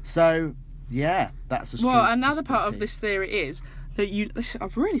 Yeah. So, yeah, that's a strong Well, another part of possibility. this theory is that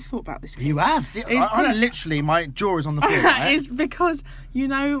I've really thought about this. You have. I'm literally, my jaw is on the floor. Right? Is because,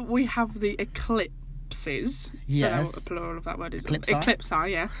 we have the eclipses. Yes. Don't know what the plural of that word is. Eclipsi?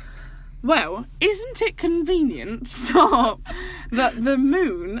 Eclipsi, yeah. Well, isn't it convenient that the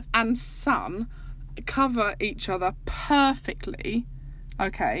moon and sun cover each other perfectly?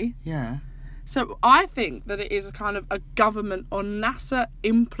 Okay. Yeah. So I think that it is a kind of a government or NASA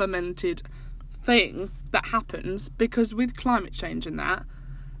implemented thing that happens because with climate change and that,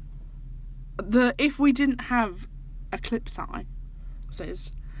 if we didn't have eclipsi,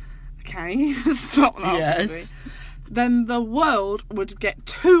 okay, stop laughing. Yes. Then the world would get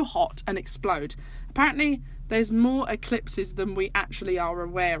too hot and explode. Apparently, there's more eclipses than we actually are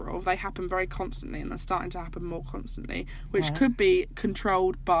aware of. They happen very constantly, and they're starting to happen more constantly, which could be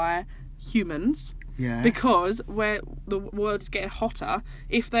controlled by humans. Yeah. Because where the world's getting hotter,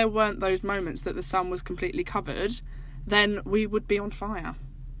 if there weren't those moments that the sun was completely covered, then we would be on fire.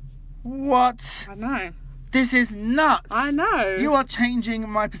 What? I know. This is nuts. I know. You are changing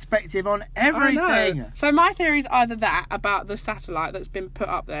my perspective on everything. I know. So my theory is either that about the satellite that's been put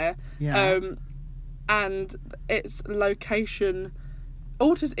up there, and its location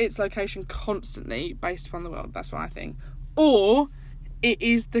alters its location constantly based upon the world. That's what I think. Or it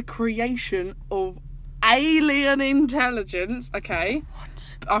is the creation of alien intelligence, okay?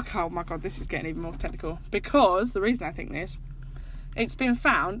 What? Oh my god, this is getting even more technical. Because the reason I think this, it's been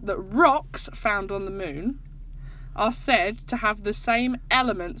found that rocks found on the moon are said to have the same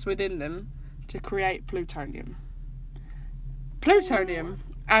elements within them to create plutonium. Plutonium,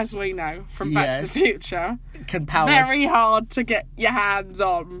 as we know from Back to the Future, can power. Very hard to get your hands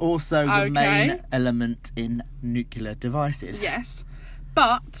on. Also, the main element in nuclear devices. Yes,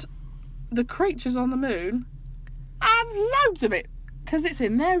 but the creatures on the moon have loads of it because it's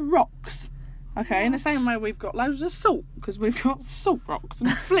in their rocks. Okay, what? In the same way we've got loads of salt because we've got salt rocks and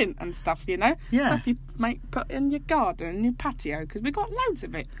flint and stuff, you know, stuff you put in your garden and your patio because we've got loads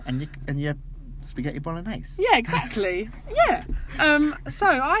of it. And your spaghetti bolognese. Yeah, exactly. Yeah. So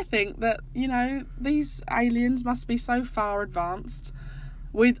I think that, you know, these aliens must be so far advanced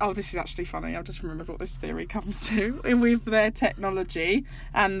with... Oh, this is actually funny. I've just remembered what this theory comes to. With their technology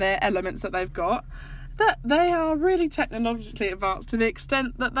and their elements that they've got, that they are really technologically advanced to the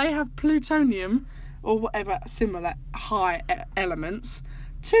extent that they have plutonium or whatever similar high elements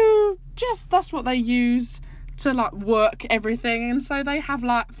to just... That's what they use to like work everything, and so they have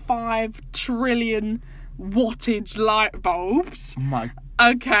like 5 trillion wattage light bulbs. Oh my.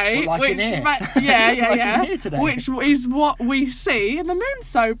 Okay, like which in here. yeah, in here today. Which is what we see, and the moon's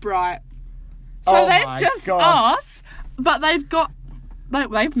so bright. So oh they're my just God. us, but they've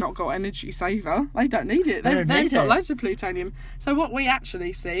not got energy saver. They don't need it. They've got loads of plutonium. So what we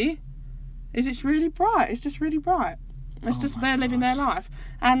actually see is it's really bright. It's just really bright. It's just they're living their life,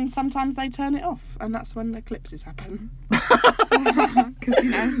 and sometimes they turn it off, and that's when eclipses happen. Because, you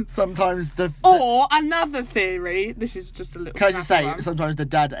know, sometimes or another theory. This is just a little. Can I just say, sometimes the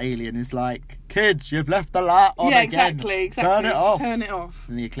dad alien is like, "Kids, you've left the light on again. Exactly. Turn it off. Turn it off."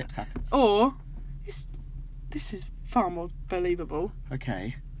 And the eclipse happens. Or, this is far more believable.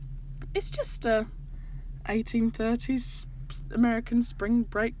 Okay. It's just a 1830s American spring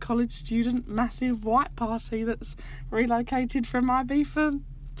break college student massive white party that's relocated from Ibiza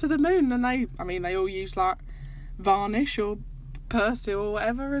to the moon, and they all use like varnish or Persil or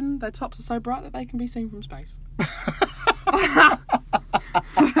whatever, and their tops are so bright that they can be seen from space.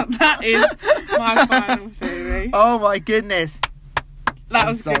 That is my final theory. Oh my goodness. That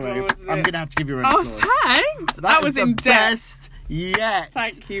was a good one, wasn't it? I'm going to have to give you an applause. Oh, thanks. That was in depth. Best yet.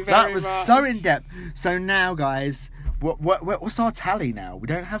 Thank you very much. That was so in depth. So now, guys, what's our tally now? We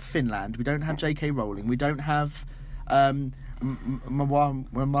don't have Finland. We don't have J.K. Rowling. We don't have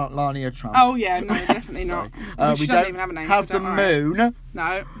Melania Trump. Oh yeah, no, definitely not. We don't even have a name. Have the moon.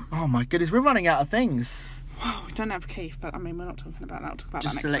 No. Oh my goodness, we're running out of things. Well, we don't have Keith, but I mean, we're not talking about that. We'll talk about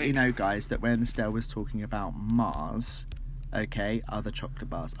just that next to let week. you know, guys, that when Estelle was talking about Mars, okay, other chocolate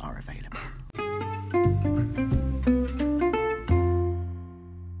bars are available.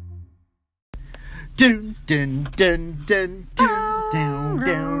 Dun dun dun dun dun down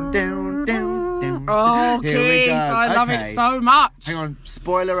down down down. Oh, Here we go. I love it so much. Hang on,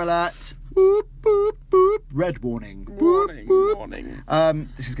 spoiler alert. Boop, boop, boop. Red warning. Warning, boop, boop. warning.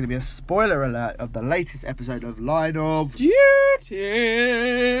 This is going to be a spoiler alert of the latest episode of Line of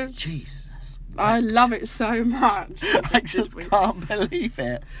Duty. Jesus. I love it so much. I just can't believe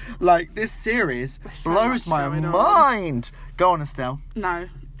it. Like, this series so blows my mind. Go on, Estelle. No,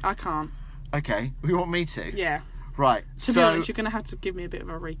 I can't. Okay, you want me to? Yeah. Right. To be honest, you're going to have to give me a bit of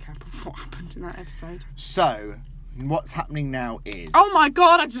a recap of what happened in that episode. So, what's happening now is... Oh my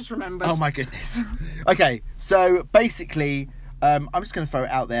God, I just remembered. Oh my goodness. Okay, so basically, I'm just going to throw it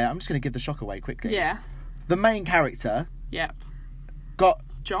out there. I'm just going to give the shock away quickly. Yeah. The main character... Yep. Got...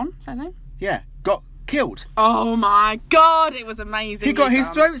 John, is that his name? Yeah, got killed. Oh my God, it was amazing. He got his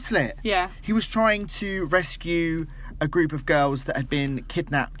throat slit. Yeah. He was trying to rescue a group of girls that had been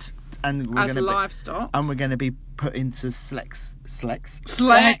kidnapped and as livestock. And we're going to be put into slacks. Slacks.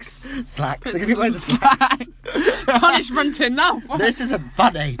 Punishment enough. This isn't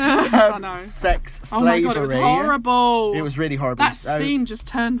funny. I know. Sex slavery. Oh my God, it was horrible. It was really horrible. That scene just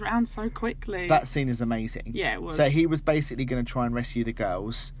turned around so quickly. That scene is amazing. Yeah, it was. So he was basically going to try and rescue the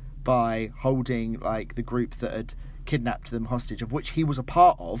girls by holding like the group that had kidnapped them hostage, of which he was a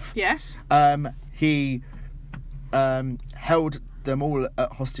part of. Yes. He held them all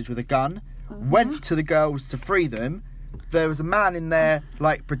at hostage with a gun, went to the girls to free them. There was a man in there,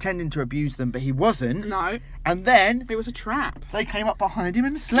 like, pretending to abuse them, but he wasn't. No. And then... it was a trap. They came up behind him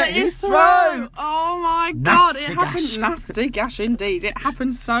and slit his throat. Oh, my God. Nasty It happened... Nasty gash, indeed. It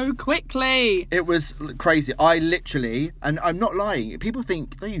happened so quickly. It was crazy. I literally... and I'm not lying. People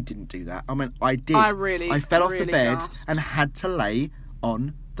think, no, you didn't do that. I mean, I did. I fell off the bed gasped. and had to lay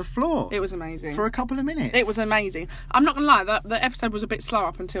on the the floor. It was amazing. For a couple of minutes. It was amazing. I'm not going to lie, the episode was a bit slow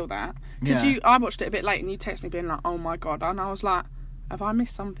up until that. Because I watched it a bit late and you texted me being like, oh my God. And I was like, have I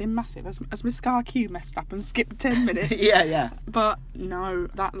missed something massive? Has Miss Scar Q messed up and skipped 10 minutes? Yeah. But no,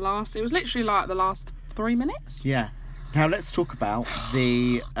 it was literally like the last 3 minutes. Yeah. Now let's talk about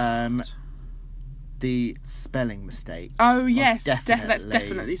the spelling mistake. Oh yes, let's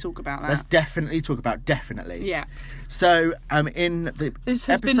definitely talk about that. Let's definitely talk about definitely. Yeah. So in the this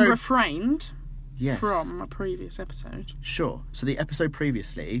has been refrained from a previous episode. Sure. So the episode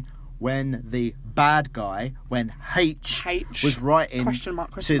previously, when the bad guy, when H was writing question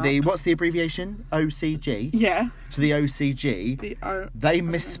mark. What's the abbreviation? OCG. Yeah. To the OCG, they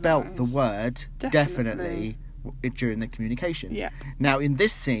misspelt the word definitely during the communication. Yeah. Now in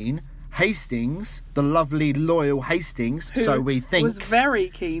this scene, Hastings, the lovely, loyal Hastings, who so we think, was very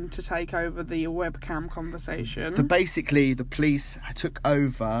keen to take over the webcam conversation. So basically, the police took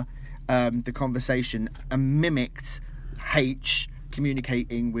over the conversation and mimicked H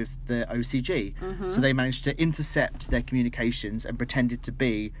communicating with the OCG. Mm-hmm. So they managed to intercept their communications and pretended to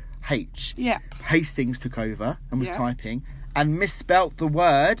be H. Yeah. Hastings took over and was typing and misspelt the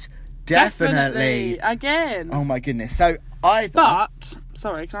word definitely again. Oh my goodness. So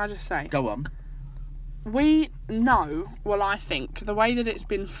sorry, can I just say? Go on. We know, well, I think, the way that it's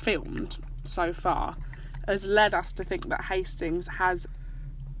been filmed so far has led us to think that Hastings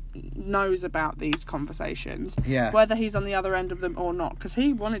knows about these conversations. Yeah. Whether he's on the other end of them or not, because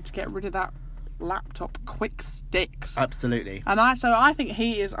he wanted to get rid of that laptop quick sticks. Absolutely. And I think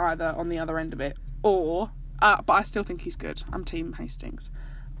he is either on the other end of it, or but I still think he's good. I'm Team Hastings.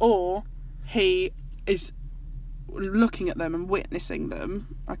 Or he is looking at them and witnessing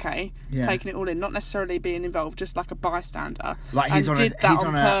them, taking it all in, not necessarily being involved, just like a bystander. Like he's on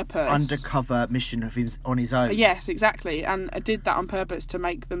an undercover mission of his on his own. Yes, exactly, and did that on purpose to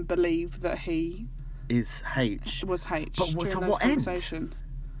make them believe that he was H. But to what end?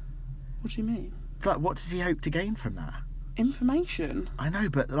 What do you mean? Like, what does he hope to gain from that? Information. I know,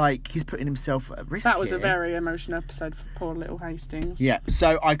 but like he's putting himself at risk. That was here. a very emotional episode for poor little Hastings. Yeah,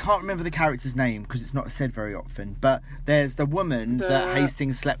 so I can't remember the character's name because it's not said very often, but there's the woman that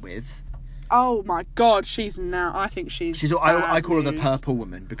Hastings slept with. Oh my God, I think she's I call her the purple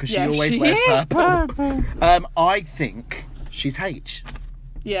woman because she always wears purple. I think she's H.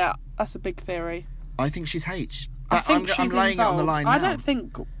 Yeah, that's a big theory. I think she's H. I'm laying it on the line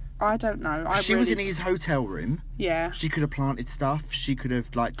now. I don't know. She was in his hotel room. Yeah. She could have planted stuff. She could have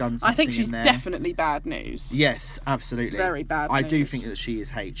done something. I think she's in there. Definitely bad news. Yes, absolutely. Very bad news. I do think that she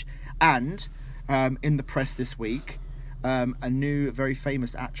is H. And in the press this week, a new very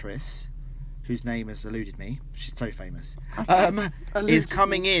famous actress, whose name has eluded me, she's so famous, is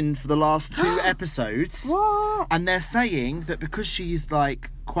coming in for the last 2 episodes. What? And they're saying that because she's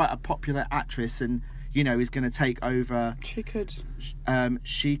quite a popular actress and is going to take over. She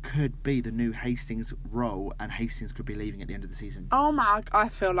could be the new Hastings role, and Hastings could be leaving at the end of the season. Oh my! I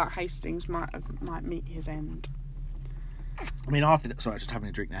feel like Hastings might meet his end. I mean, sorry, I'm just having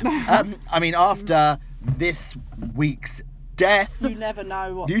a drink now. After this week's death, you never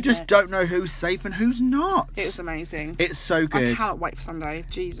know what. You just don't know who's safe and who's not. It's amazing. It's so good. I cannot wait for Sunday.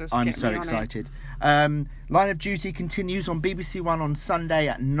 Jesus, I'm so excited. Line of Duty continues on BBC One on Sunday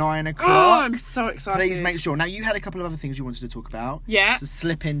at 9:00. Oh, I'm so excited. Please make sure. Now, you had a couple of other things you wanted to talk about. Yeah. To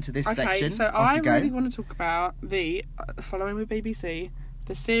slip into this section. Okay, so I really want to talk about the, following with BBC,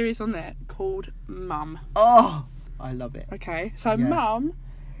 the series on there called Mum. Oh, I love it. Okay, so Mum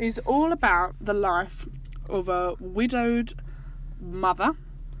is all about the life of a widowed mother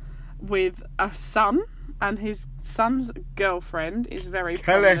with a son, and his son's girlfriend is very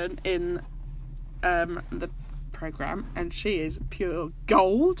prominent in the programme, and she is pure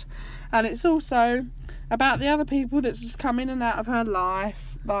gold. And it's also about the other people that just come in and out of her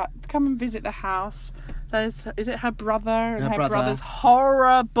life, come and visit the house. Is it her brother and her brother's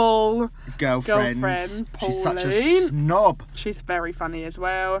horrible girlfriend Pauline. She's such a snob. She's very funny as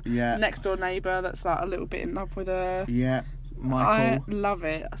well. Yeah. Next door neighbour that's a little bit in love with her. Yeah. Michael. I love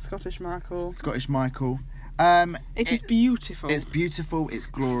it. Scottish Michael. It is beautiful. It's beautiful. It's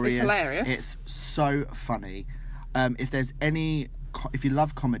glorious. It's hilarious. It's so funny. If you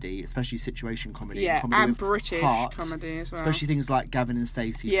love comedy, especially situation comedy, and British comedy as well, especially things like Gavin and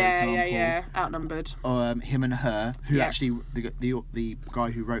Stacey, for example, Outnumbered. Him and Her, who actually the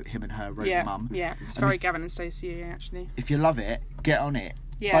guy who wrote Him and Her wrote Mum. Yeah, it's very Gavin and Stacey actually. If you love it, get on it.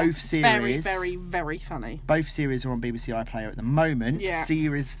 Yeah, both series, very, very, very funny. Both series are on BBC iPlayer at the moment. Yeah.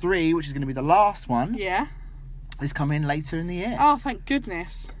 Series 3, which is going to be the last one, is coming later in the year. Oh, thank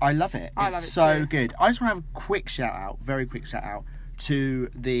goodness! I love it. It's so good. I just want to have a very quick shout out to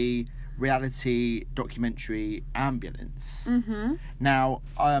the reality documentary Ambulance. Mm-hmm. Now,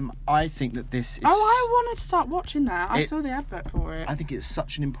 I think that this is... Oh, I wanted to start watching that. I saw the advert for it. I think it's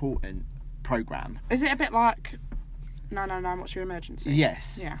such an important programme. Is it a bit like 999, What's Your Emergency?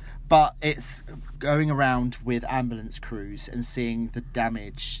 Yes. Yeah. But it's going around with ambulance crews and seeing the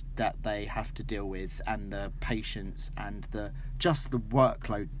damage that they have to deal with and the patients and just the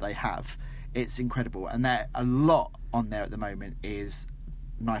workload that they have. It's incredible. And there a lot on there at the moment is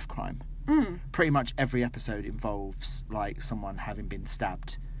knife crime. Pretty much every episode involves like someone having been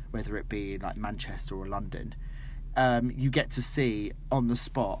stabbed, whether it be like Manchester or London. You get to see on the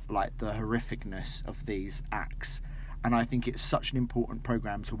spot like the horrificness of these acts, and I think it's such an important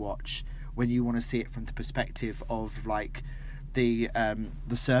programme to watch when you want to see it from the perspective of like the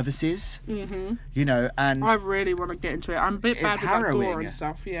services, you know. And I really want to get into it. I'm a bit bad with like gore and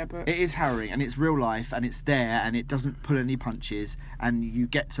stuff, yeah, but it is harrowing, and it's real life, and it's there, and it doesn't pull any punches, and you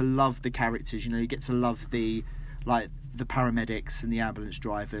get to love the characters. You know, you get to love the paramedics and the ambulance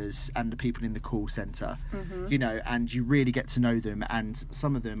drivers and the people in the call centre, you know, and you really get to know them, and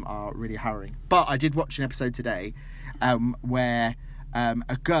some of them are really harrowing. But I did watch an episode today where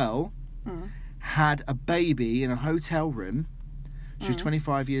a girl had a baby in a hotel room. She was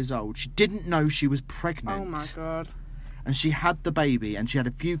 25 years old. She didn't know she was pregnant. Oh my God. And she had the baby, and she had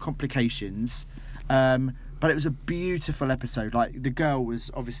a few complications. But it was a beautiful episode. Like, the girl was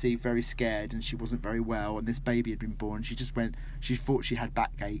obviously very scared and she wasn't very well, and this baby had been born. She thought she had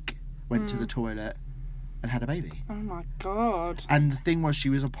backache, went to the toilet and had a baby. Oh my God. And the thing was, she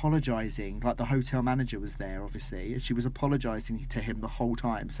was apologising. Like, the hotel manager was there, obviously. She was apologising to him the whole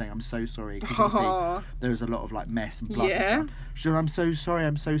time, saying, I'm so sorry. Because obviously there was a lot of, like, mess and blood and stuff. She said, I'm so sorry.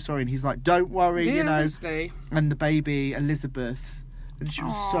 And he's like, don't worry, you know. Obviously. And the baby, Elizabeth... And she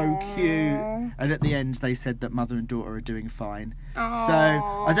was so cute. And at the end, they said that mother and daughter are doing fine. Aww. So,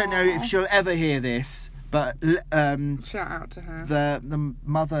 I don't know if she'll ever hear this, but... shout out to her. The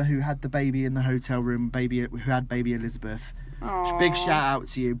mother who had the baby in the hotel room, who had baby Elizabeth. Aww. Big shout out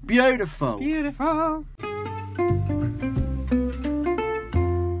to you. Beautiful. Beautiful.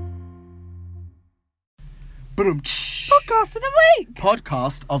 Podcast of the week.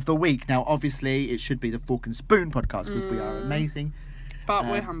 Podcast of the week. Now, obviously, it should be the Fork and Spoon podcast because we are amazing. But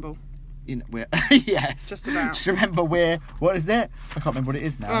we're humble. You know, we're yes. Just about. Just remember, what is it? I can't remember what it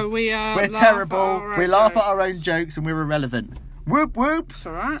is now. Oh, we're terrible. We laugh at our own jokes and we're irrelevant. Whoop whoop. It's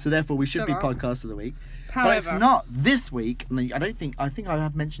all right. So therefore, we should be podcast of the week. But it's not this week. I think I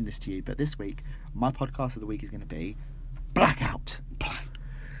have mentioned this to you, but this week my podcast of the week is going to be Blackout.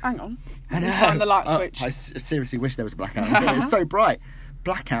 Hang on. I know. Find the light switch. I seriously wish there was a blackout. It's so bright.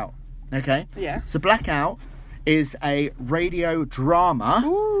 Blackout. Okay. Yeah. So Blackout is a radio drama,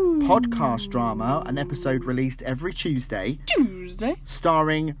 podcast drama, an episode released every Tuesday,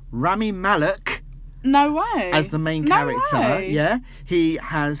 starring Rami Malek. No way. As the main character. Way. Yeah. He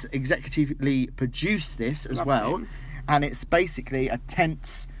has executively produced this as well. Him. And it's basically a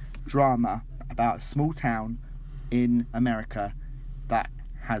tense drama about a small town in America that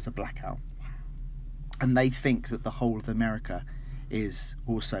has a blackout. And they think that the whole of America is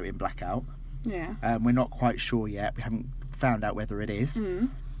also in blackout. Yeah. We're not quite sure yet. We haven't found out whether it is.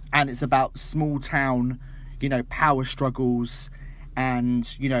 And it's about small town, you know, power struggles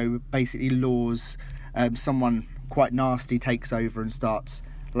and, you know, basically laws. Someone quite nasty takes over and starts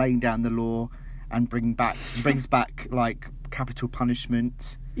laying down the law and brings back like capital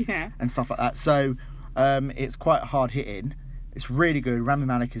punishment and stuff like that. So it's quite hard hitting. It's really good. Rami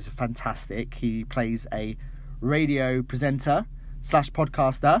Malek is fantastic. He plays a radio presenter /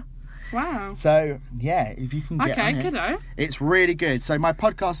 podcaster. Wow. So, yeah, if you can get on it, kiddo. It's really good. So my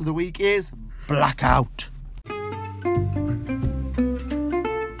podcast of the week is Blackout.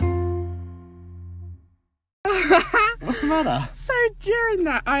 What's the matter? So during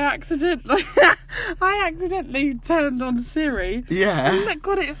that, I accidentally turned on Siri. Yeah. And look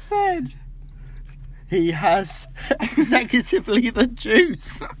what it said. He has executively the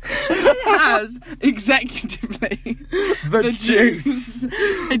juice. He has executively the juice.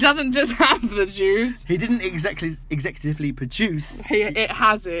 It doesn't just have the juice. He didn't executively produce. It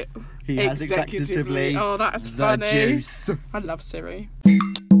has it. He has executively. Oh, that's the funny. Juice. I love Siri.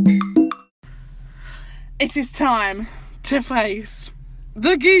 It is time to face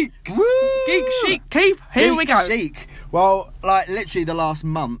the geeks. Woo! Geek Chic, Keith. Here we go. Chic. Well, like literally the last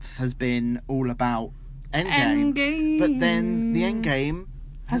month has been all about Endgame. But then the Endgame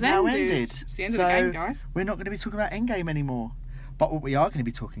has now ended. It's the end of the game, guys. We're not going to be talking about Endgame anymore. But what we are going to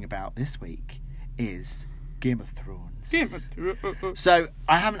be talking about this week is Game of Thrones. So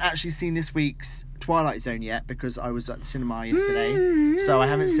I haven't actually seen this week's Twilight Zone yet because I was at the cinema yesterday, so I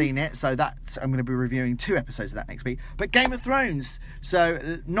haven't seen it. So I'm going to be reviewing 2 episodes of that next week. But Game of Thrones.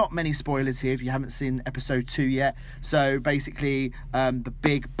 So not many spoilers here if you haven't seen episode 2 yet. So basically, the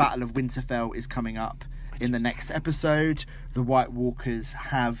big Battle of Winterfell is coming up in the next episode. The White Walkers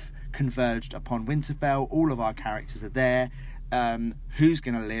have converged upon Winterfell. All of our characters are there. Who's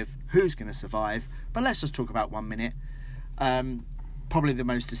going to live? Who's going to survive? But let's just talk about 1 minute. Probably the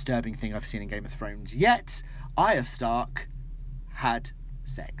most disturbing thing I've seen in Game of Thrones yet. Arya Stark had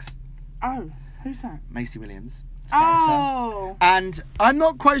sex. Oh, who's that? Maisie Williams. Oh. And I'm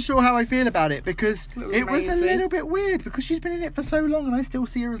not quite sure how I feel about it because it was a little bit weird because she's been in it for so long and I still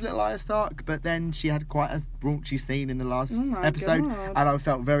see her as little Arya Stark, but then she had quite a raunchy scene in the last episode and I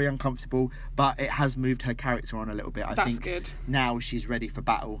felt very uncomfortable, but it has moved her character on a little bit. I think good. Now she's ready for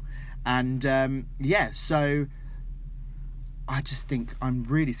battle. And so I just think I'm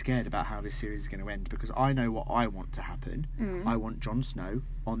really scared about how this series is going to end because I know what I want to happen. I want Jon Snow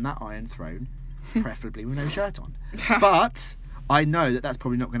on that Iron Throne, preferably with no shirt on. But I know that that's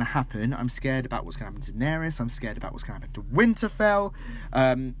probably not going to happen. I'm scared about what's going to happen to Daenerys. I'm scared about what's going to happen to Winterfell.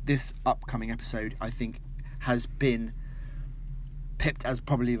 This upcoming episode, I think, has been pipped as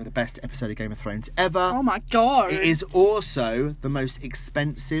probably the best episode of Game of Thrones ever. Oh my God. It is also the most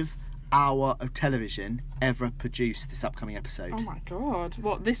expensive hour of television ever produced, this upcoming episode. Oh my God.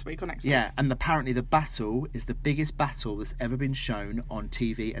 What, this week or next week? Yeah, and apparently the battle is the biggest battle that's ever been shown on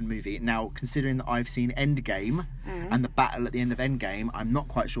TV and movie. Now, considering that I've seen Endgame and the battle at the end of Endgame, I'm not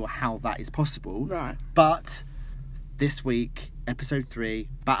quite sure how that is possible. Right. But this week, episode 3,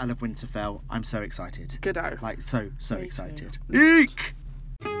 Battle of Winterfell, I'm so excited. Good-o. Like, so Me excited. too. Eek!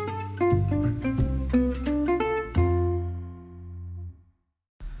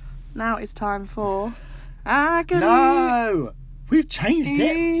 Now it's time for Agony. No! We've changed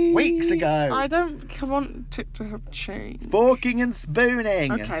it weeks ago. I don't want it to have changed. Forking and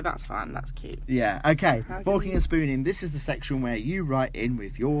spooning. Okay, that's fine. That's cute. Yeah, okay. Agony. Forking and spooning. This is the section where you write in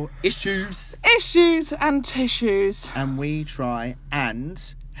with your issues. Issues and tissues. And we try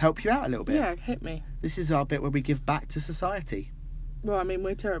and help you out a little bit. Yeah, hit me. This is our bit where we give back to society. Well, I mean,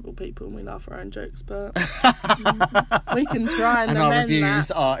 we're terrible people and we laugh at our own jokes, but we can try and our amend reviews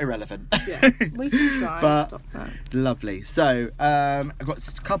that. are irrelevant. Yeah, we can try But and stop that. lovely. So, I've got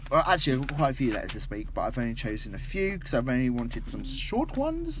a couple. Actually, I've got quite a few letters this week, but I've only chosen a few because I've only wanted some short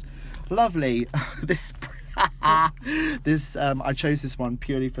ones. Lovely. This I chose this one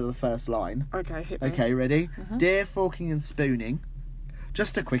purely for the first line. Okay, hit me. Okay, ready? Dear Forking and Spooning,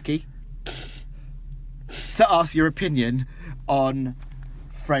 just a quickie to ask your opinion on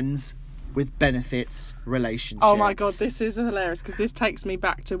friends with benefits relationships. Oh my God, this is hilarious because this takes me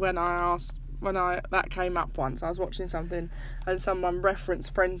back to when that came up once. I was watching something and someone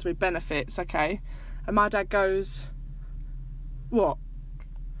referenced friends with benefits, okay? And my dad goes, what?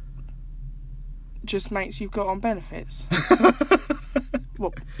 Just mates you've got on benefits?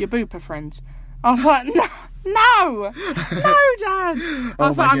 What, your booper friends? I was like, no, Dad. I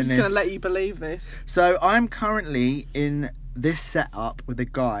was like, I'm just going to let you believe this. So I'm currently in this setup with a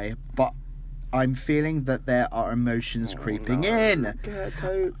guy, but I'm feeling that there are emotions creeping in.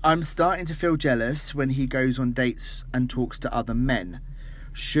 I'm starting to feel jealous when he goes on dates and talks to other men.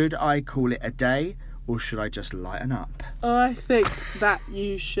 Should I call it a day or should I just lighten up? I think that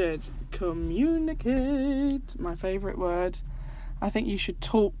you should communicate. My favourite word. I think you should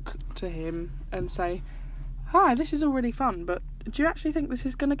talk to him and say, hi, this is all really fun, but do you actually think this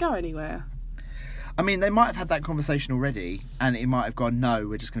is going to go anywhere? I mean, they might have had that conversation already, and he might have gone, no,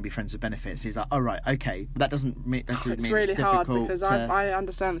 we're just going to be friends with benefits. He's like, oh, right, okay. But that doesn't necessarily mean it's really difficult. It's really hard because I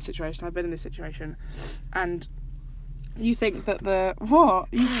understand the situation. I've been in this situation. And you think that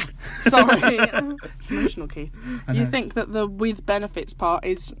sorry. It's emotional, Keith. You think that the with benefits part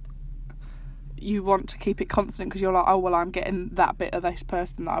is you want to keep it constant because you're like, oh, well, I'm getting that bit of this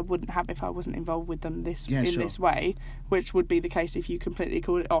person that I wouldn't have if I wasn't involved with them this way, which would be the case if you completely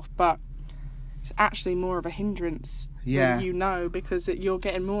called it off. But it's actually more of a hindrance than because you're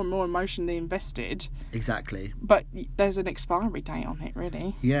getting more and more emotionally invested. Exactly. But there's an expiry date on it,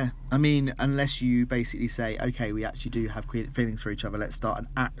 really. Yeah. I mean, unless you basically say, okay, we actually do have feelings for each other, let's start an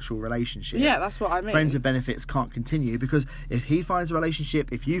actual relationship. Yeah, that's what I mean. Friends with benefits can't continue because if he finds a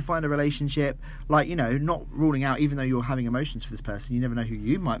relationship, if you find a relationship, like, you know, not ruling out, even though you're having emotions for this person, you never know who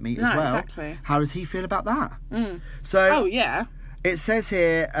you might meet as well. Exactly. How does he feel about that? So, oh, yeah. It says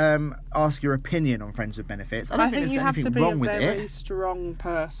here, ask your opinion on friends with benefits. I don't think there's anything wrong with it. I think you have to be a very strong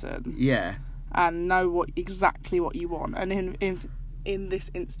person. Yeah. And know exactly what you want. And in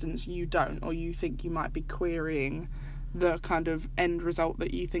this instance you don't, or you think you might be querying the kind of end result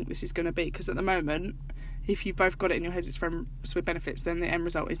that you think this is going to be. Because at the moment, if you've both got it in your heads it's friends with benefits, then the end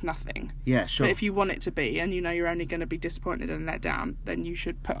result is nothing. Yeah, sure. But if you want it to be, and you know you're only going to be disappointed and let down, then you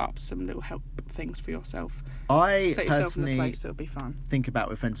should put up some little help things for yourself. I Set yourself personally in a place that'll be fun. think about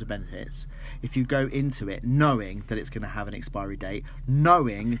with friends with benefits, if you go into it knowing that it's going to have an expiry date,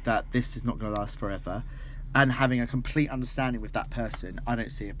 knowing that this is not going to last forever, and having a complete understanding with that person, I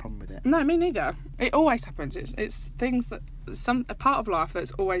don't see a problem with it. No, me neither. It always happens. It's things that a part of life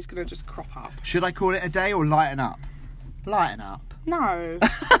that's always going to just crop up. Should I call it a day or lighten up? Lighten up. No.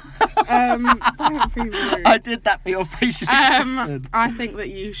 Don't be rude. I did that for your facial expression. I think that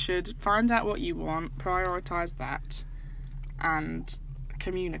you should find out what you want, prioritise that, and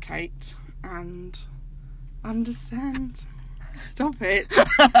communicate and understand. Stop it.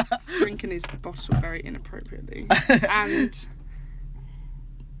 He's drinking his bottle very inappropriately. And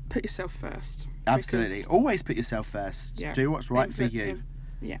put yourself first. Absolutely. Always put yourself first. Yeah. Do what's right for you.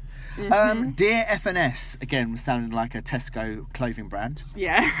 Yeah. Dear FNS, again, sounding like a Tesco clothing brand.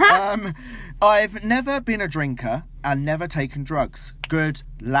 Yeah. I've never been a drinker and never taken drugs. Good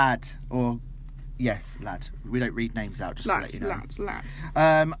lad. Or, yes, lad. We don't read names out, just to let you know. Lads.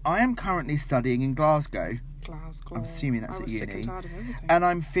 I am currently studying in Glasgow. I'm assuming that's at uni. Sick and tired of everything. And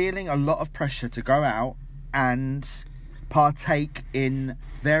I'm feeling a lot of pressure to go out and partake in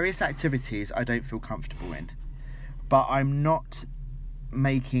various activities I don't feel comfortable in. But I'm not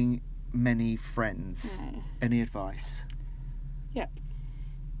making many friends. Any advice? Yep.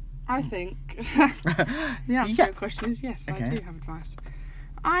 I think the answer to the question is yes, okay. I do have advice.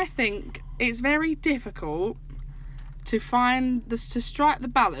 I think it's very difficult to strike the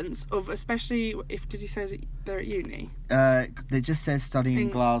balance of, especially if, did you say they're at uni? They just says studying in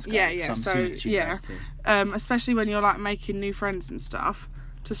Glasgow. Yeah. So especially when you're like making new friends and stuff,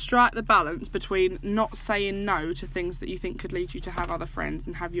 to strike the balance between not saying no to things that you think could lead you to have other friends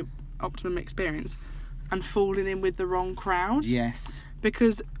and have your optimum experience, and falling in with the wrong crowd. Yes.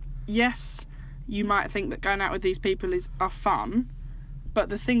 Because yes, you might think that going out with these people are fun, but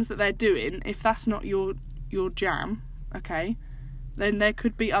the things that they're doing, if that's not your jam, okay, then there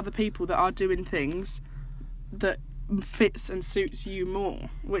could be other people that are doing things that fits and suits you more,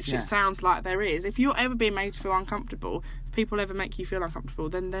 which it sounds like there is. If you're ever being made to feel uncomfortable, if people ever make you feel uncomfortable,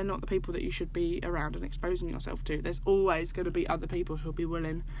 then they're not the people that you should be around and exposing yourself to. There's always going to be other people who'll be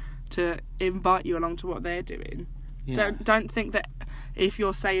willing to invite you along to what they're doing. Yeah. Don't think that if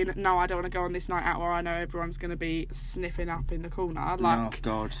you're saying no, I don't want to go on this night out where I know everyone's going to be sniffing up in the corner. Like, oh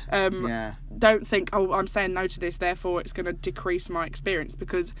God. Don't think, oh, I'm saying no to this, therefore it's going to decrease my experience,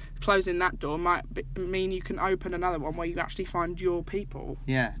 because closing that door might mean you can open another one where you actually find your people.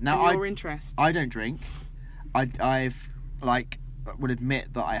 Yeah. Now your interests. I don't drink. I've would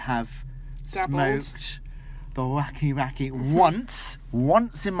admit that I have dabbled. Smoked the wacky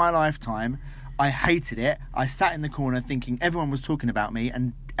once in my lifetime. I hated it. I sat in the corner thinking everyone was talking about me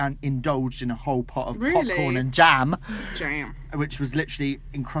and indulged in a whole pot of popcorn and jam, which was literally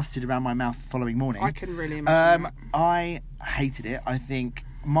encrusted around my mouth the following morning. I can really imagine that. I hated it. I think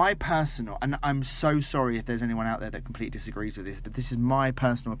my personal, and I'm so sorry if there's anyone out there that completely disagrees with this, but this is my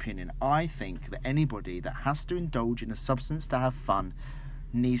personal opinion. I think that anybody that has to indulge in a substance to have fun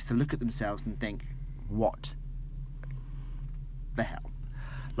needs to look at themselves and think, what the hell?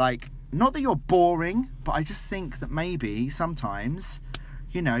 Not that you're boring, but I just think that maybe sometimes,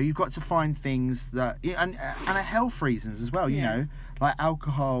 you've got to find things that, and health reasons as well, like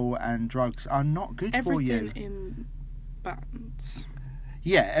alcohol and drugs are not good for you. Everything in balance.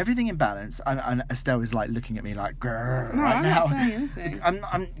 Yeah, everything in balance. And Estelle is looking at me grrr, no, right I'm now. Not saying anything.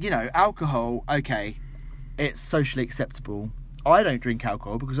 I'm alcohol, okay, it's socially acceptable. I don't drink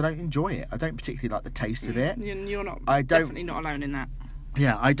alcohol because I don't enjoy it. I don't particularly like the taste of it. You're definitely not alone in that.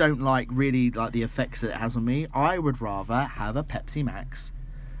 Yeah, I don't really like the effects that it has on me. I would rather have a Pepsi Max.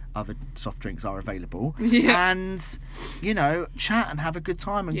 Other soft drinks are available. Yeah. And, chat and have a good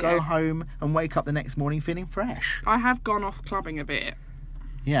time and go home and wake up the next morning feeling fresh. I have gone off clubbing a bit.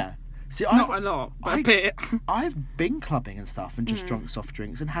 Yeah. See, not a lot, but a bit. I've been clubbing and stuff and just drunk soft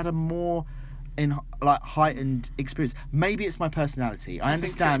drinks and had a more heightened experience. Maybe it's my personality. I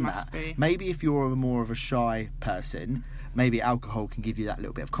understand that. Maybe if you're more of a shy person, maybe alcohol can give you that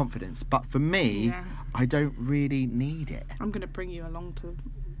little bit of confidence. But for me, I don't really need it. I'm going to bring you along to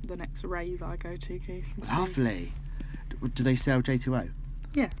the next rave I go to, Keith. Lovely. Do they sell J2O?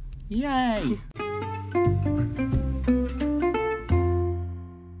 Yeah. Yay!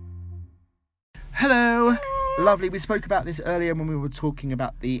 Hello. Lovely. We spoke about this earlier when we were talking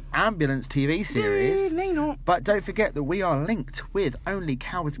about the Ambulance TV series. But don't forget that we are linked with Only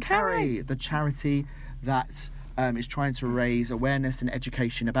Cowards Carry, the charity that is trying to raise awareness and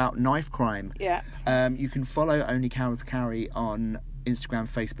education about knife crime. Yeah. You can follow Only Cowards Carry on Instagram,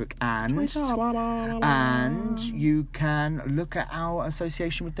 Facebook, and you can look at our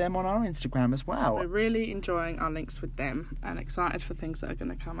association with them on our Instagram as well. We're really enjoying our links with them and excited for things that are going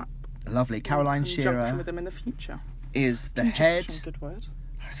to come up. Lovely. Caroline Shearer with them in the future. Is the head. Good word.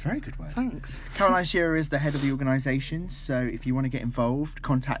 That's a very good word. Thanks. Caroline Shearer is the head of the organisation, so if you want to get involved,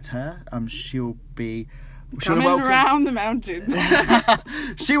 contact her. She'll coming around the mountain.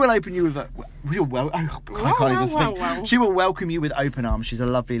 She will open you with She will welcome you with open arms. She's a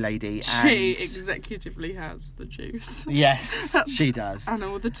lovely lady. She executively has the juice. Yes, she does. And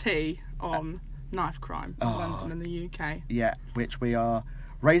all the tea on knife crime in London and the UK. Yeah, which we are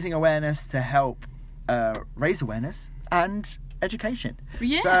raising awareness to help raise awareness and education.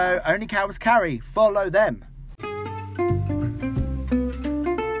 Yeah. So Only Cowards Carry. Follow them.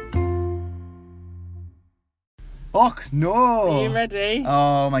 Och no! Are you ready?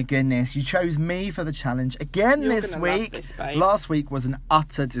 Oh my goodness, you chose me for the challenge again this week. Love this, babe. Last week was an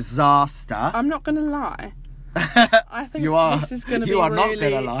utter disaster. I'm not going to lie. I think this is going to be not really.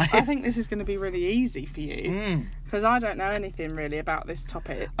 Going to lie. I think this is going to be really easy for you because I don't know anything really about this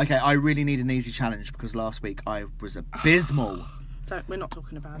topic. Okay, I really need an easy challenge because last week I was abysmal. We're not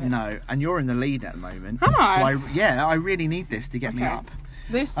talking about it. No, and you're in the lead at the moment. Am I? So I really need this to get me up.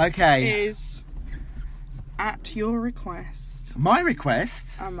 This is at your request. My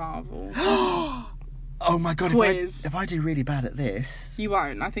request? A Marvel. Oh my god, quiz. If I do really bad at this... You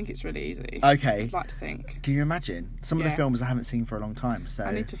won't. I think it's really easy. Okay. I'd like to think. Can you imagine? Some of the films I haven't seen for a long time, so...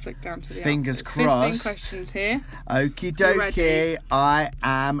 I need to flick down to the fingers answers. crossed. 15 questions here. Okie dokie. I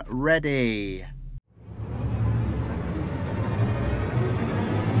am ready.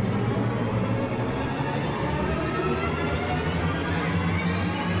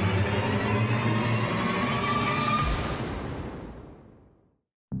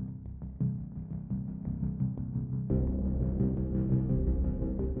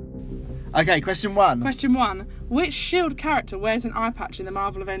 Okay, question 1. Question 1. Which S.H.I.E.L.D. character wears an eye patch in the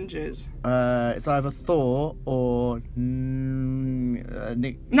Marvel Avengers? It's either Thor or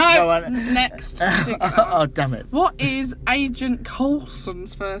Nick. No, next. Oh, damn it. What is Agent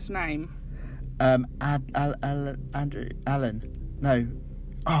Coulson's first name? Andrew Allen. No.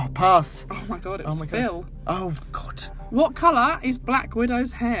 Oh, pass. Oh my god, it's Phil. God. Oh god. What colour is Black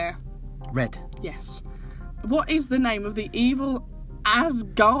Widow's hair? Red. Yes. What is the name of the evil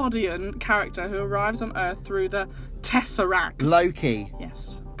Asgardian character who arrives on Earth through the Tesseract? Loki.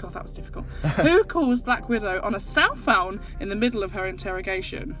 Yes. God, that was difficult. Who calls Black Widow on a cell phone in the middle of her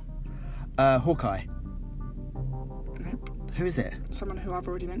interrogation? Hawkeye. Nope. Who is it? Someone who I've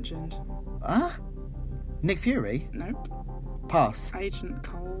already mentioned. Huh? Nick Fury? Nope. Pass. Agent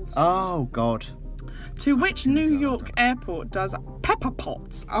Coulson. Oh, God. To which New York airport does Pepper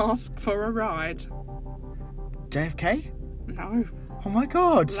Potts ask for a ride? JFK? No. Oh my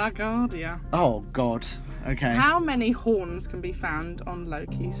god. LaGuardia. Oh god. Okay. How many horns can be found on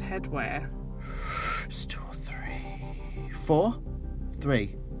Loki's headwear? It's 2 or 3. 4?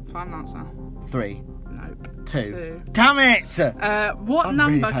 3. Final answer. 3. Nope. 2. Damn it! What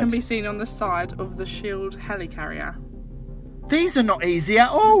number can be seen on the side of the S.H.I.E.L.D. helicarrier? These are not easy at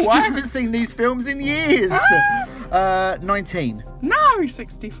all. I haven't seen these films in years. 19. No,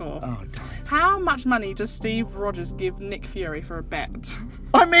 64. Oh, damn it. How much money does Steve Rogers give Nick Fury for a bet?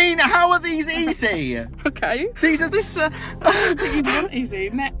 I mean, how are these easy? Okay. These are... I think you'd want easy.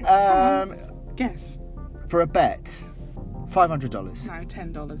 Next. Guess. For a bet. $500. No,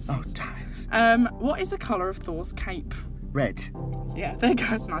 $10. Oh, damn it. What is the colour of Thor's cape? Red. Yeah, there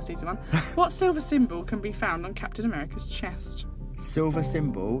goes. Nice easy one. What silver symbol can be found on Captain America's chest? Silver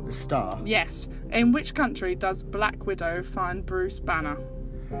symbol, the star. Yes. In which country does Black Widow find Bruce Banner?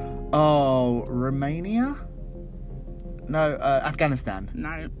 Oh, Romania? No, Afghanistan.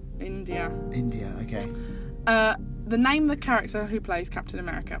 No, India. India, okay. The name the character who plays Captain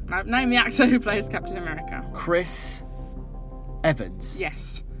America. No, name the actor who plays Captain America. Chris Evans.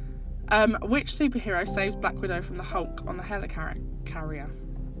 Yes. Which superhero saves Black Widow from the Hulk on the helicarrier?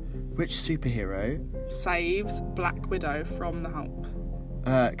 Which superhero saves Black Widow from the Hulk?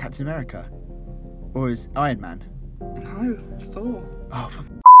 Captain America. Or is Iron Man? No, Thor. Oh, for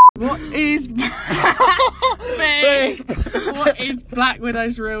What is... What is Black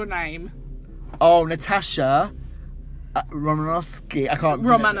Widow's real name? Oh, Natasha Romanovsky. I can't...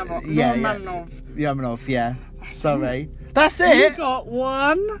 Romanov. Yeah. Romanov, yeah. Sorry. That's it? You got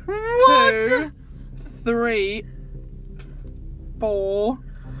 1, what? 2, 3, 4,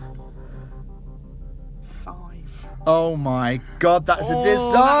 5. Oh my god, that's a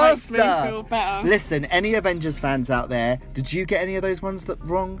disaster! That makes me feel better. Listen, any Avengers fans out there, did you get any of those ones that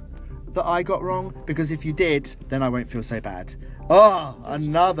I got wrong? Because if you did, then I won't feel so bad. Oh,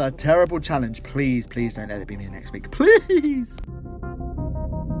 another terrible challenge. Please don't let it be me next week. Please!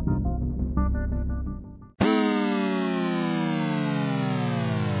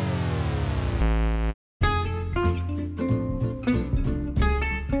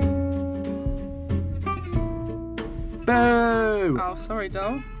 Boo! Oh, sorry,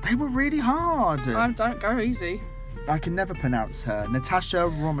 doll. They were really hard. Don't go easy. I can never pronounce her. Natasha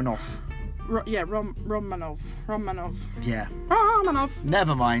Romanoff. Romanov. Yeah. Romanov.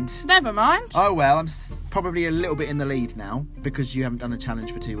 Never mind. Never mind. Oh well, I'm probably a little bit in the lead now because you haven't done a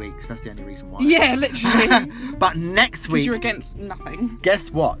challenge for 2 weeks. That's the only reason why. Yeah, literally. But next week... you're against nothing.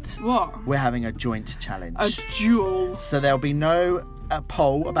 Guess what? What? We're having a joint challenge. A duel. So there'll be no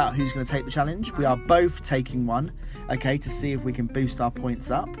poll about who's going to take the challenge. We are both taking one, okay, to see if we can boost our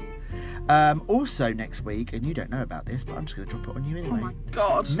points up. Also next week, and you don't know about this, but I'm just going to drop it on you anyway. Oh my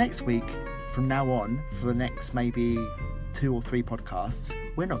god. Next week, from now on, for the next maybe 2 or 3 podcasts,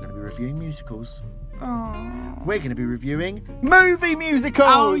 we're not going to be reviewing musicals. Oh. We're going to be reviewing movie musicals!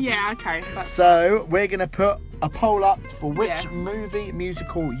 Oh, yeah, okay. So, we're going to put a poll up for which movie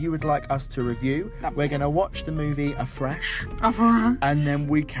musical you would like us to review. Lovely. We're going to watch the movie afresh. And then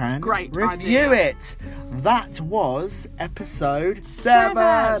we can review it. That was episode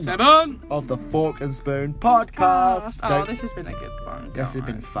 7 of the Fork and Spoon podcast. Oh, this has been a good one. This has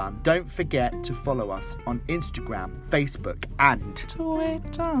been fun. Don't forget to follow us on Instagram, Facebook, and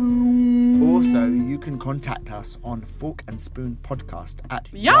Twitter. Also, you can contact us on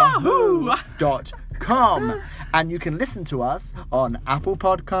forkandspoonpodcast@yahoo.com. And you can listen to us on Apple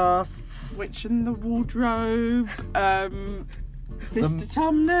Podcasts, Witch in the Wardrobe,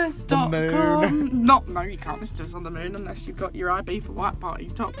 MrTumnus.com. No, you can't listen to us on the moon unless you've got your IB for White Party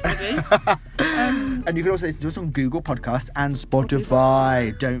top ready. And you can also listen to us on Google Podcasts and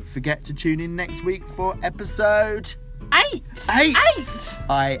Spotify. Don't forget to tune in next week for episode 8.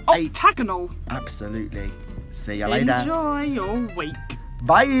 Octagonal. Absolutely. See you later. Enjoy your week.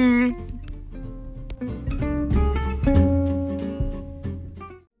 Bye.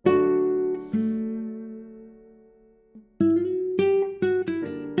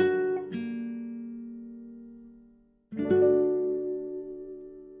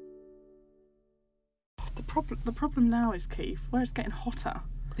 The problem now is, Keith, where it's getting hotter.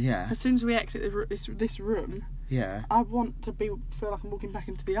 Yeah. As soon as we exit this room, yeah, I want to feel like I'm walking back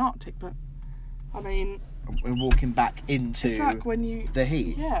into the Arctic, but I mean, we're walking back into it's like when the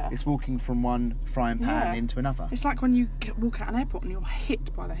heat. Yeah. It's walking from one frying pan into another. It's like when you walk out an airport and you're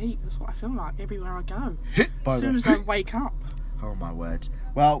hit by the heat. That's what I feel like everywhere I go. Hit by as soon as I wake up. Oh my word.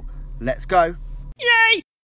 Well, let's go.